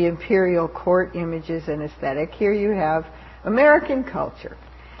to the imperial court images and aesthetic. Here you have American culture.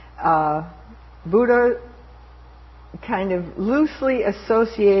 Buddha kind of loosely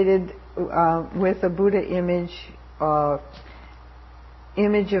associated with a Buddha image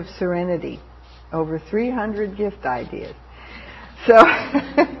of serenity. Over 300 gift ideas. So,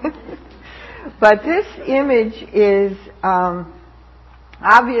 but this image is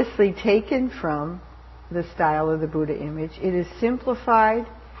obviously taken from the style of the Buddha image. It is simplified,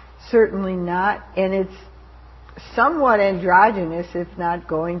 certainly not, and it's somewhat androgynous, if not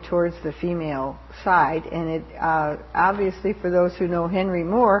going towards the female side. And it obviously, for those who know Henry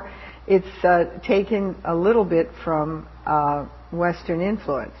Moore, it's taken a little bit from Western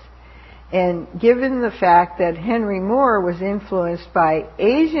influence. And given the fact that Henry Moore was influenced by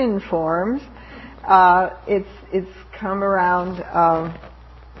Asian forms, it's come around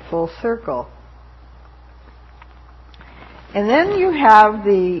full circle. And then you have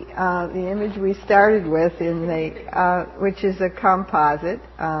the image we started with, which is a composite.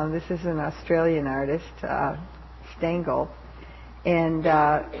 This is an Australian artist, Stengel, and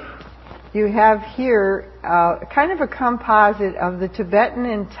you have here kind of a composite of the Tibetan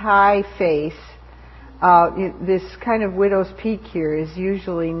and Thai face. This kind of widow's peak here is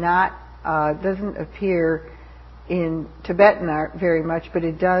usually not, doesn't appear in Tibetan art very much, but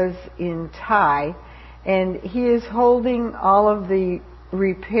it does in Thai. And he is holding all of the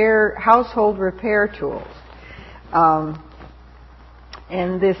household repair tools.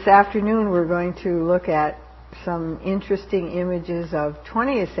 And this afternoon we're going to look at some interesting images of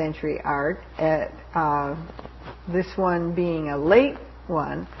 20th century art, this one being a late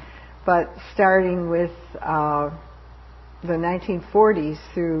one, but starting with the 1940s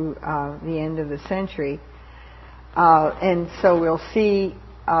through the end of the century. And so we'll see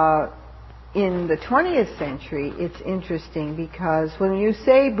in the 20th century, it's interesting because when you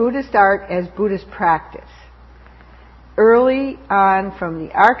say Buddhist art as Buddhist practice, early on, from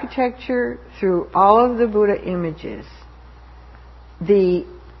the architecture through all of the Buddha images, the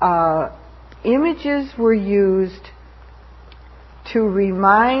images were used to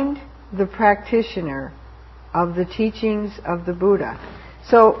remind the practitioner of the teachings of the Buddha.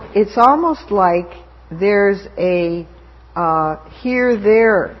 So it's almost like there's a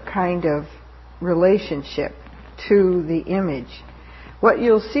here-there kind of relationship to the image. What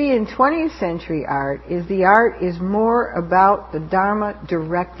you'll see in 20th century art is the art is more about the Dharma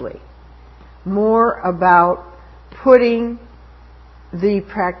directly, more about putting the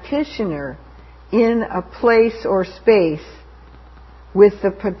practitioner in a place or space with the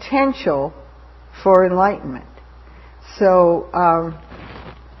potential for enlightenment. So,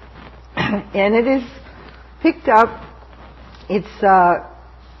 and it is picked up, it's,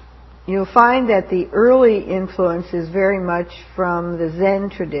 you'll find that the early influence is very much from the Zen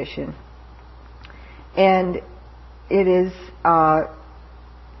tradition. And it is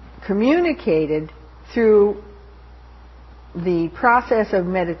communicated through the process of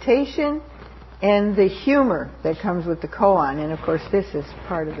meditation and the humor that comes with the koan. And of course, this is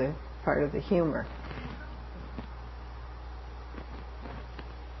part of the humor.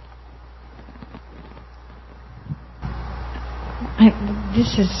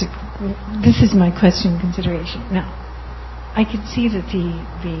 This is my question consideration. Now, I could see that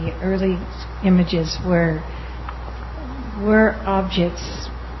the early images were objects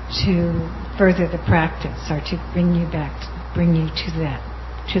to further the practice, or to bring you to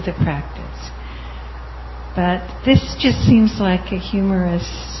the practice. But this just seems like a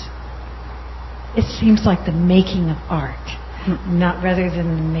humorous. It seems like the making of art, not rather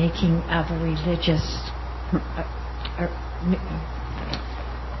than the making of a religious.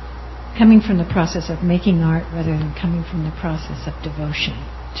 Coming from the process of making art rather than coming from the process of devotion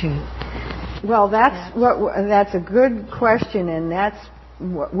to. Well, that's a good question, and that's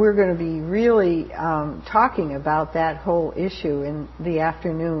what we're going to be really talking about, that whole issue in the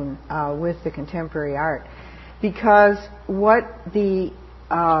afternoon with the contemporary art, because what the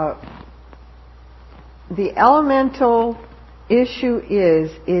elemental issue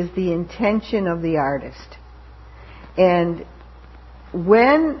is the intention of the artist. And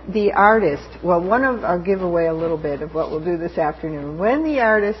when the artist, I'll give away a little bit of what we'll do this afternoon. When the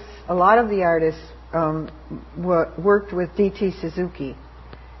artists, a lot of the artists worked with D.T. Suzuki,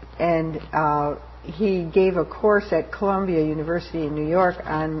 and he gave a course at Columbia University in New York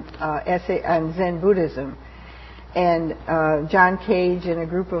on Zen Buddhism. And John Cage and a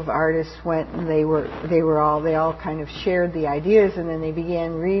group of artists went, and they all kind of shared the ideas, and then they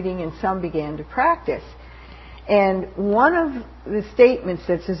began reading, and some began to practice. And one of the statements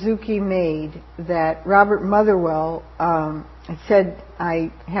that Suzuki made, that Robert Motherwell said,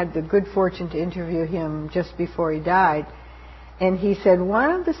 I had the good fortune to interview him just before he died, and he said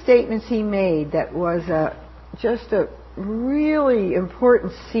one of the statements he made that was just a really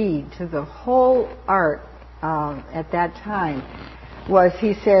important seed to the whole art at that time was,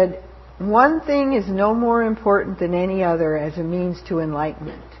 he said, one thing is no more important than any other as a means to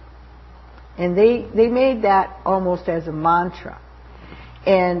enlightenment. And they made that almost as a mantra.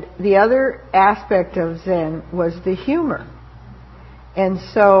 And the other aspect of Zen was the humor. And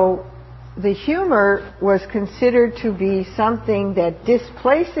so the humor was considered to be something that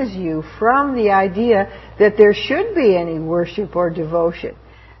displaces you from the idea that there should be any worship or devotion.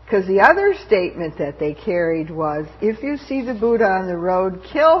 Because the other statement that they carried was, if you see the Buddha on the road,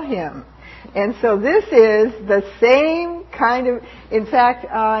 kill him. And so this is the same kind of, in fact,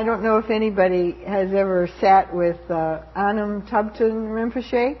 I don't know if anybody has ever sat with Anam Tubten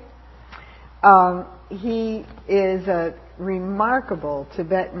Rinpoche. He is a remarkable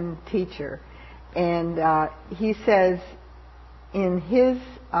Tibetan teacher. And he says in his,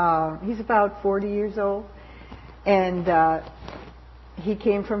 he's about 40 years old, and he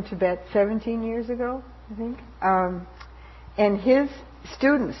came from Tibet 17 years ago, I think. And his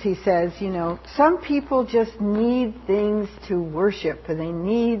students, he says, some people just need things to worship, and they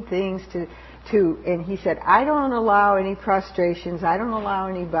need things to, and he said, I don't allow any prostrations, I don't allow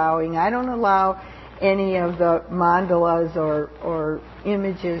any bowing, I don't allow any of the mandalas or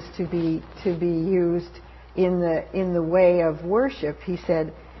images to be used in the way of worship. He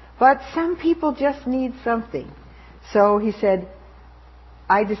said, but some people just need something. So he said,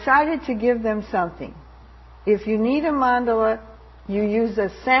 I decided to give them something. If you need a mandala, you use a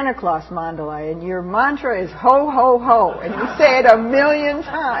Santa Claus mandala, and your mantra is ho, ho, ho, and you say it 1,000,000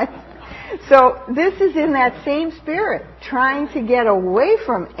 times. So this is in that same spirit, trying to get away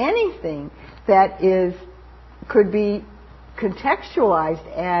from anything that could be contextualized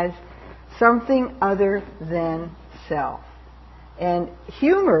as something other than self. And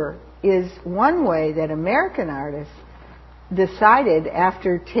humor is one way that American artists decided,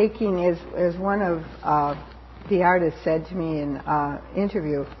 after taking, as one of the artist said to me in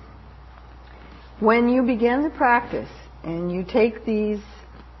interview, when you begin the practice and you take this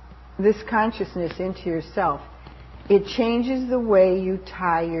consciousness into yourself, it changes the way you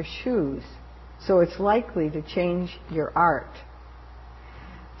tie your shoes. So it's likely to change your art.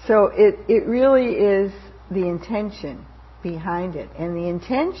 So it really is the intention behind it. And the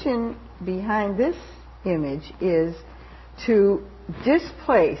intention behind this image is to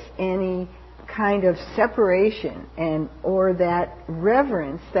displace any kind of separation or that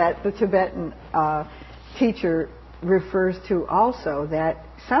reverence that the Tibetan teacher refers to also, that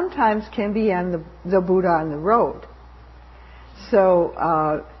sometimes can be on the Buddha on the road. So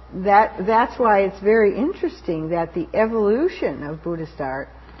that's why it's very interesting that the evolution of Buddhist art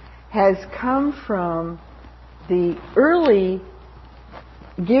has come from the early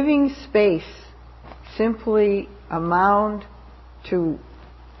giving space, simply a mound to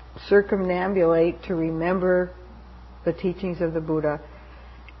circumambulate, to remember the teachings of the Buddha,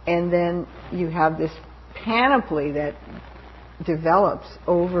 and then you have this panoply that develops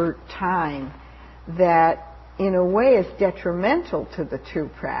over time that in a way is detrimental to the true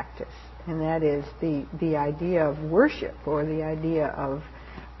practice, and that is the idea of worship, or the idea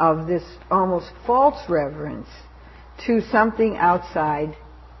of this almost false reverence to something outside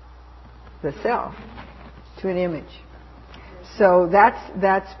the self, to an image. So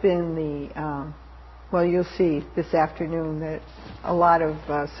that's been the well, you'll see this afternoon that a lot of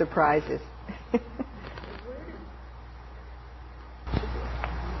surprises.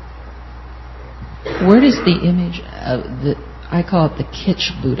 Where does the image of I call it the kitsch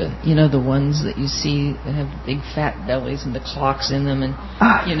Buddha, the ones that you see that have big fat bellies and the clocks in them, and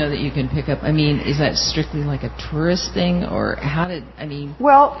that you can pick up. I mean, is that strictly like a tourist thing, or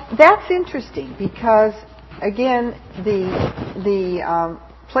Well, that's interesting because, again, the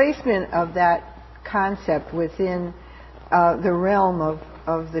placement of that concept within the realm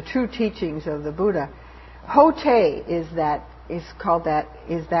of the true teachings of the Buddha, Hote is that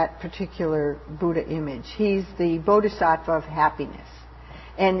particular Buddha image. He's the Bodhisattva of happiness.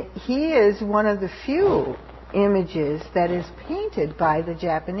 And he is one of the few images that is painted by the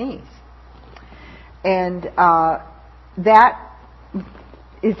Japanese. And that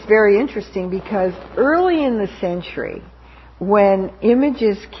is very interesting because early in the century, when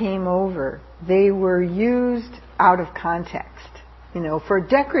images came over, they were used out of context, for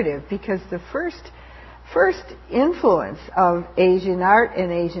decorative, because the first influence of Asian art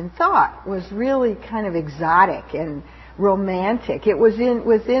and Asian thought was really kind of exotic and romantic. It was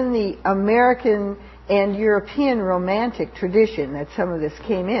within the American and European romantic tradition that some of this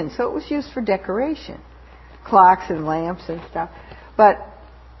came in. So it was used for decoration, clocks and lamps and stuff. But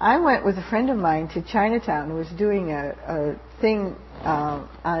I went with a friend of mine to Chinatown who was doing a thing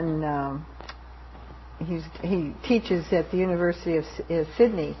on... He teaches at the University of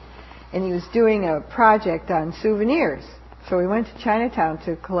Sydney, and he was doing a project on souvenirs. So we went to Chinatown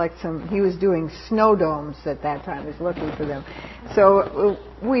to collect some. He was doing snow domes at that time. He was looking for them. So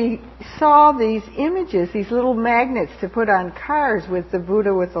we saw these images, these little magnets to put on cars with the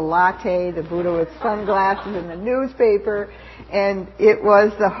Buddha with the latte, the Buddha with sunglasses and the newspaper, and it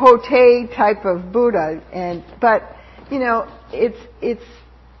was the Hote type of Buddha. But it's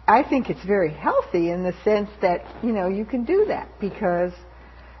I think it's very healthy in the sense that you can do that, because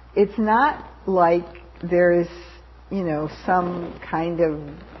it's not like there is some kind of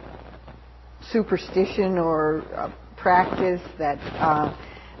superstition or practice that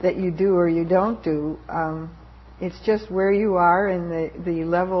you do or you don't do. It's just where you are and the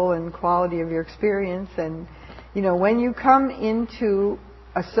level and quality of your experience. And when you come into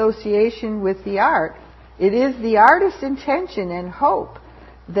association with the art, it is the artist's intention and hope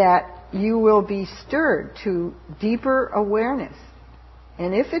that you will be stirred to deeper awareness.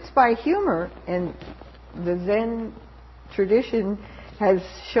 And if it's by humor, and the Zen tradition has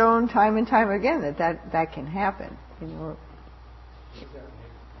shown time and time again that can happen.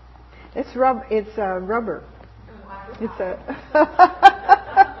 It's rubber. It's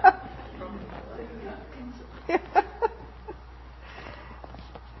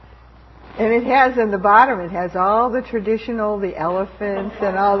and it has in the bottom. It has all the traditional, the elephants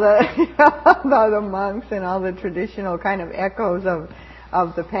and all the monks and all the traditional kind of echoes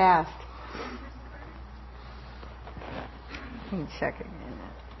of the past. Let me check it.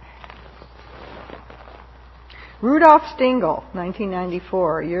 Rudolf Stingel,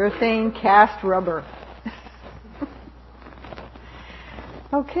 1994, urethane cast rubber.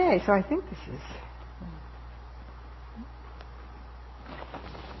 Okay, so I think this is...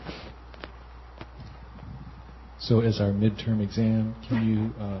 So as our midterm exam, can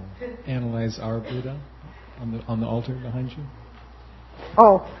you analyze our Buddha on the altar behind you?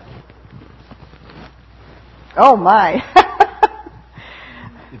 Oh my.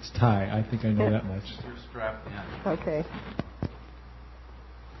 It's Thai. I think I know that much. You're strapped in. Okay.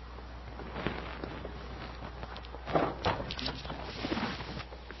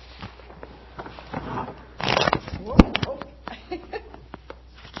 Whoa. I got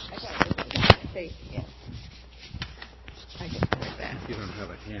it. Face, yeah. I can do that. You don't have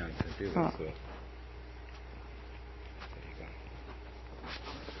a hand to do this. So. There you go.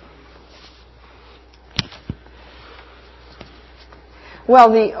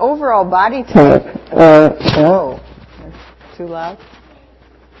 Well, the overall body type. That's too loud.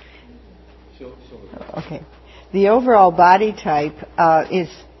 Okay. The overall body type is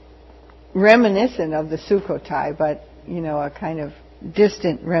reminiscent of the Sukhothai, but, a kind of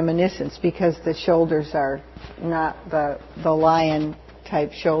distant reminiscence because the shoulders are not the lion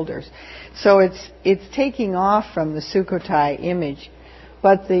type shoulders. So it's taking off from the Sukhothai image,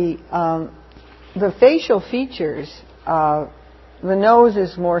 but the facial features, the nose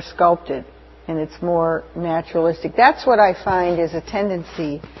is more sculpted and it's more naturalistic. That's what I find is a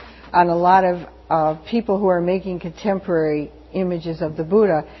tendency on a lot of people who are making contemporary images of the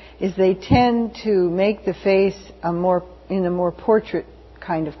Buddha, is they tend to make the face in a more portrait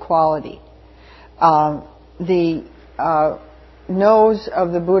kind of quality. The nose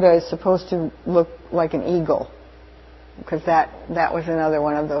of the Buddha is supposed to look like an eagle, because that was another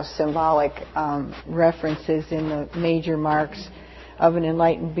one of those symbolic references in the major marks of an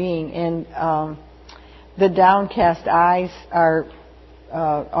enlightened being. And the downcast eyes are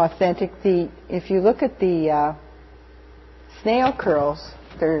authentic. If you look at the snail curls,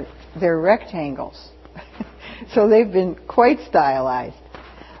 they're rectangles. So they've been quite stylized.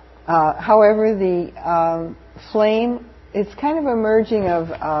 However, the flame, it's kind of a merging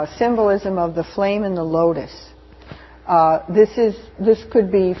of symbolism of the flame and the lotus. This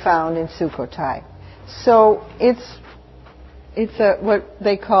could be found in Sukhothai. So it's what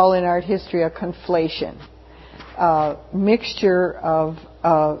they call in art history a conflation, mixture of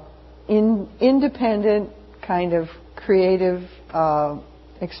independent kind of creative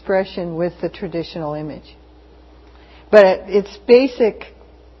expression with the traditional image. But its basic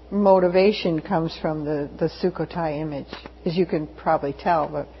motivation comes from the Sukhothai image, as you can probably tell.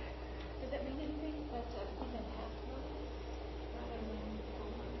 But does that mean anything? But even half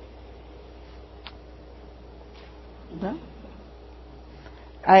no.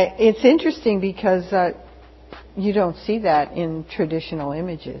 It's interesting because you don't see that in traditional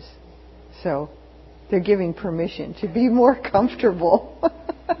images, so they're giving permission to be more comfortable.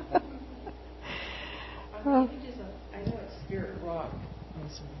 I know it's Spirit Rock.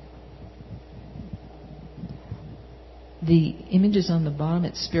 The images on the bottom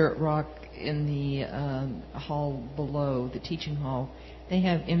at Spirit Rock in the hall below, the teaching hall, they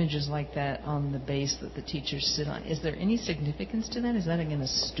have images like that on the base that the teachers sit on. Is there any significance to that? Is that again a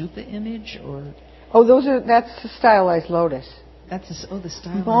stupa image or? Oh, that's the stylized lotus. The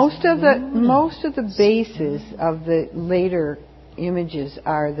stylized most of the lotus. bases of the later images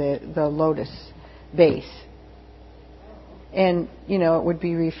are the lotus base, and it would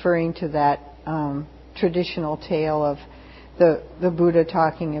be referring to that traditional tale of the Buddha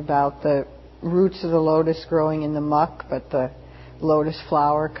talking about the roots of the lotus growing in the muck, but the lotus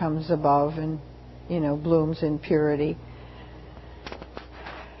flower comes above and blooms in purity.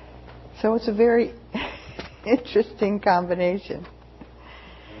 So it's a very interesting combination.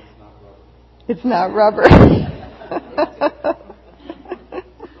 It's not rubber.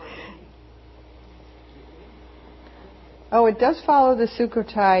 Oh, it does follow the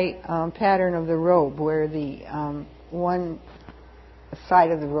Sukhothai pattern of the robe, where the one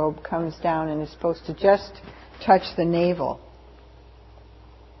side of the robe comes down and is supposed to just touch the navel.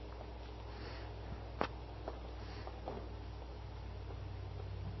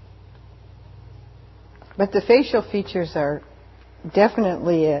 But the facial features are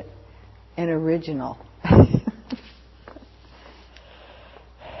definitely an original.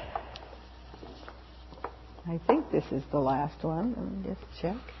 I think this is the last one. Let me just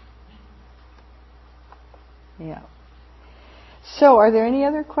check. Yeah. So, are there any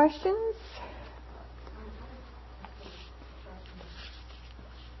other questions?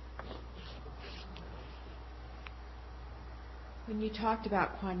 When you talked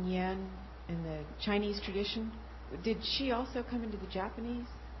about Kuan Yin in the Chinese tradition, did she also come into the Japanese?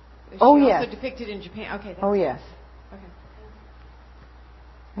 Is she also depicted in Japan? Okay. Oh, yes. Okay.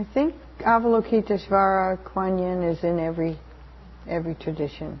 I think Avalokiteshvara, Kuan Yin is in every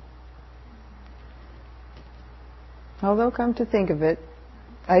tradition. Although, come to think of it,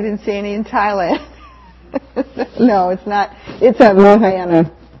 I didn't see any in Thailand. No, it's not. It's a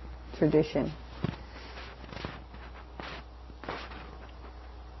Mahayana tradition.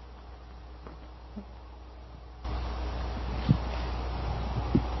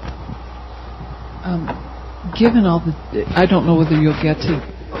 Given all the, I don't know whether you'll get to.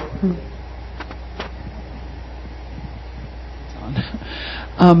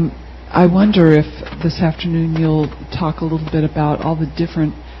 I wonder if this afternoon you'll talk a little bit about all the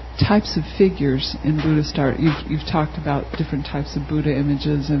different types of figures in Buddhist art. You've talked about different types of Buddha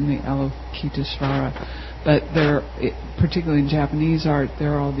images in the Avalokiteshvara, but there, particularly in Japanese art,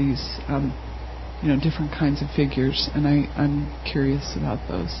 there are all these, different kinds of figures, and I'm curious about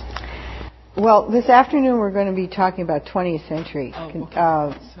those. Well, this afternoon we're going to be talking about 20th century. Oh,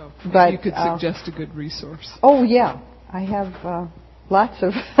 okay. So but you could suggest a good resource. Oh yeah, I have lots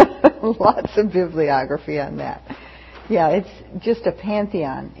of lots of bibliography on that. Yeah, it's just a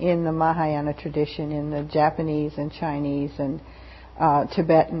pantheon in the Mahayana tradition, in the Japanese and Chinese and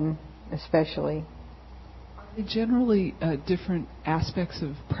Tibetan especially. Are they generally different aspects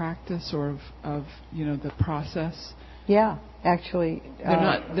of practice or of the process? Yeah, actually,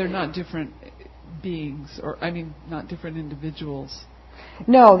 they're not different beings, or not different individuals.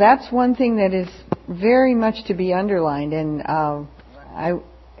 No, that's one thing that is very much to be underlined, and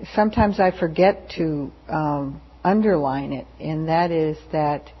sometimes I forget to underline it, and that is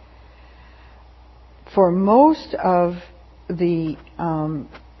that for most of the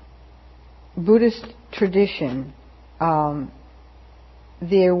Buddhist tradition,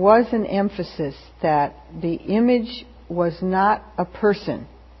 there was an emphasis that the image was not a person,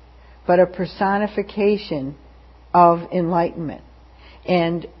 but a personification of enlightenment.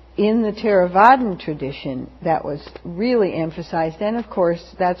 And in the Theravadan tradition, that was really emphasized. And of course,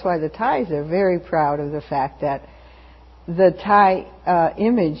 that's why the Thais are very proud of the fact that the Thai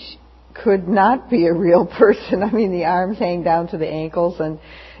image could not be a real person. I mean, the arms hang down to the ankles, and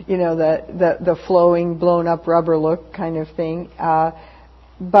the flowing, blown up rubber look kind of thing.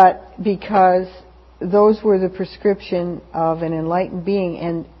 But because those were the prescription of an enlightened being,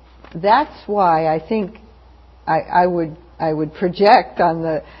 and that's why I think I would project on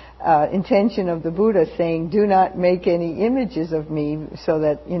the intention of the Buddha saying, "Do not make any images of me," so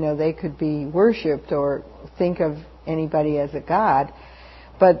that they could be worshipped or think of anybody as a god.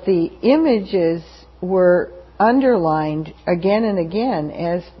 But the images were underlined again and again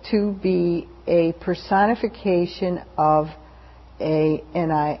as to be a personification of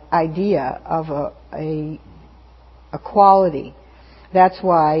an idea, of a quality. That's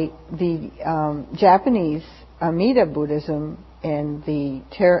why the Japanese Amida Buddhism and the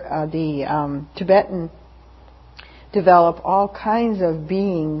Tibetan develop all kinds of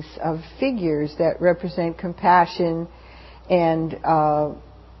beings, of figures that represent compassion and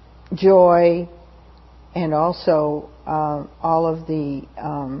joy, and also all of the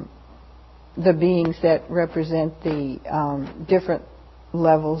beings that represent the different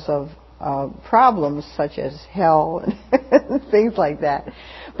levels of problems, such as hell and things like that.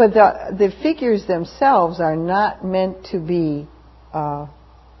 But the figures themselves are not meant to be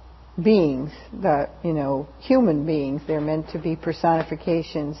beings, human beings. They're meant to be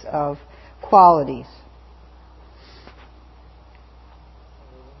personifications of qualities.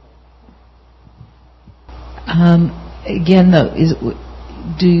 Again, though,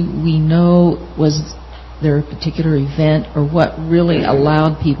 do we know, was there a particular event or what really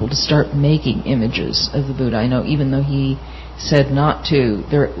allowed people to start making images of the Buddha? I know even though he said not to,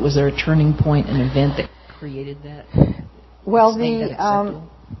 was there a turning point, an event that created that? Well,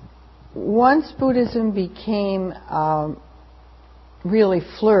 once Buddhism became really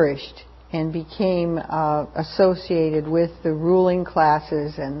flourished and became associated with the ruling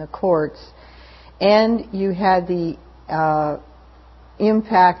classes and the courts, and you had the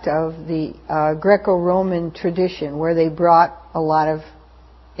impact of the Greco-Roman tradition, where they brought a lot of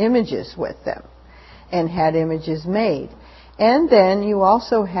images with them and had images made. And then you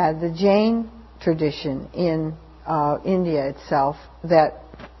also had the Jain tradition in India itself that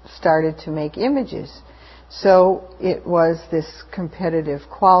started to make images. So it was this competitive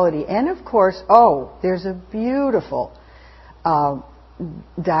quality. And of course, there's a beautiful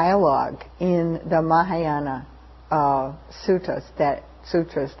dialogue in the Mahayana sutras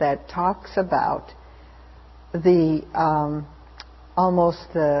that talks about the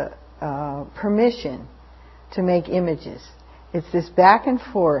almost the permission to make images. It's this back and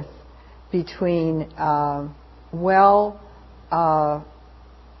forth between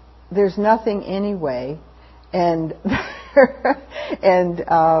there's nothing anyway, and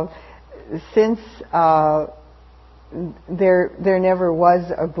since there never was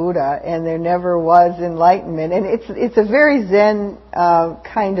a Buddha and there never was enlightenment, and it's a very Zen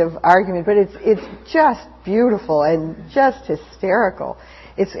kind of argument, but it's just beautiful and just hysterical.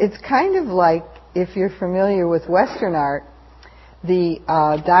 It's kind of like, if you're familiar with Western art, the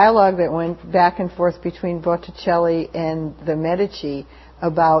dialogue that went back and forth between Botticelli and the Medici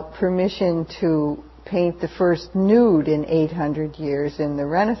about permission to paint the first nude in 800 years in the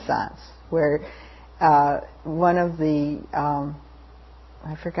Renaissance, where one of the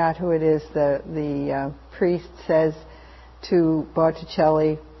I forgot who it is, the priest says to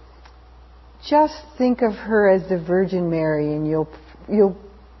Botticelli, "Just think of her as the Virgin Mary, and you'll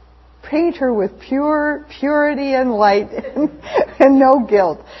paint her with purity and light and no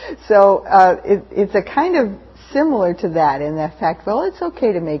guilt. So it's a kind of similar to that in that fact, well, it's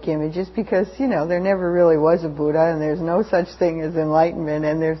okay to make images because, there never really was a Buddha and there's no such thing as enlightenment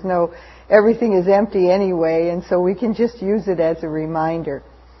and everything is empty anyway, and so we can just use it as a reminder.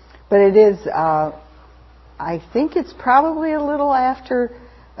 But it is, I think it's probably a little after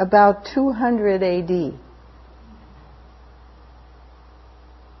about 200 AD.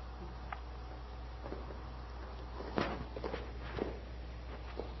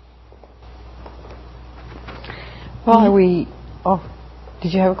 Well,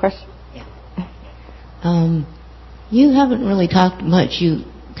 did you have a question? Yeah. You haven't really talked much. You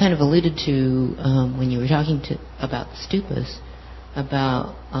kind of alluded to, when you were talking about stupas,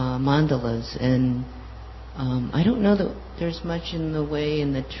 about mandalas, and I don't know that there's much in the way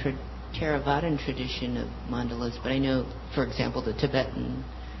in the Theravadan tradition of mandalas, but I know, for example, the Tibetan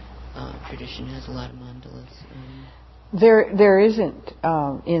tradition has a lot of mandalas. There isn't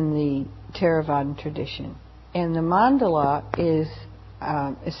in the Theravadan tradition. And the mandala is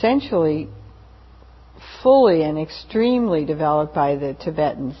essentially fully and extremely developed by the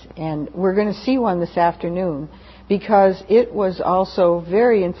Tibetans. And we're going to see one this afternoon because it was also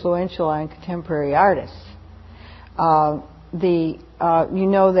very influential on contemporary artists. You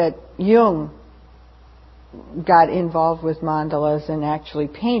know that Jung got involved with mandalas and actually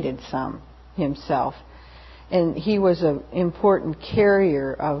painted some himself. And he was an important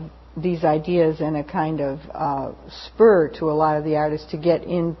carrier of these ideas and a kind of spur to a lot of the artists to get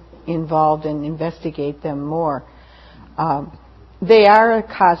involved and investigate them more. They are a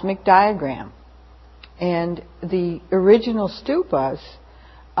cosmic diagram. And the original stupas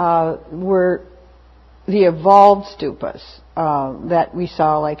were the evolved stupas that we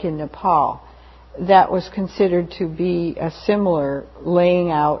saw like in Nepal. That was considered to be a similar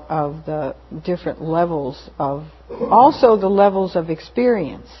laying out of the different levels of, also the levels of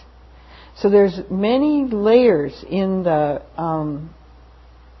experience. So there's many layers in the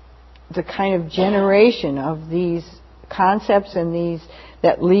kind of generation of these concepts and these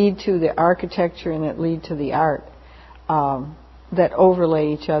that lead to the architecture and that lead to the art that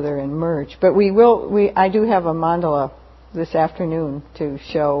overlay each other and merge. But I do have a mandala this afternoon to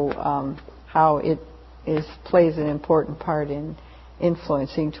show how it plays an important part in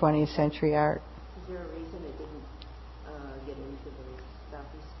influencing 20th century art. Is there a reason it didn't get into the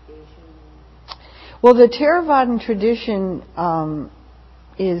Southeast Asian? Well, the Theravadan tradition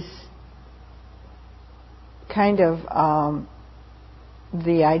is kind of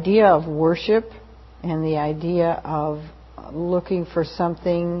the idea of worship and the idea of looking for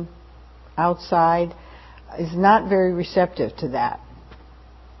something outside is not very receptive to that.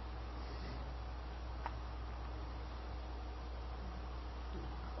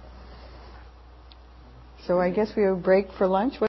 So I guess we have a break for lunch.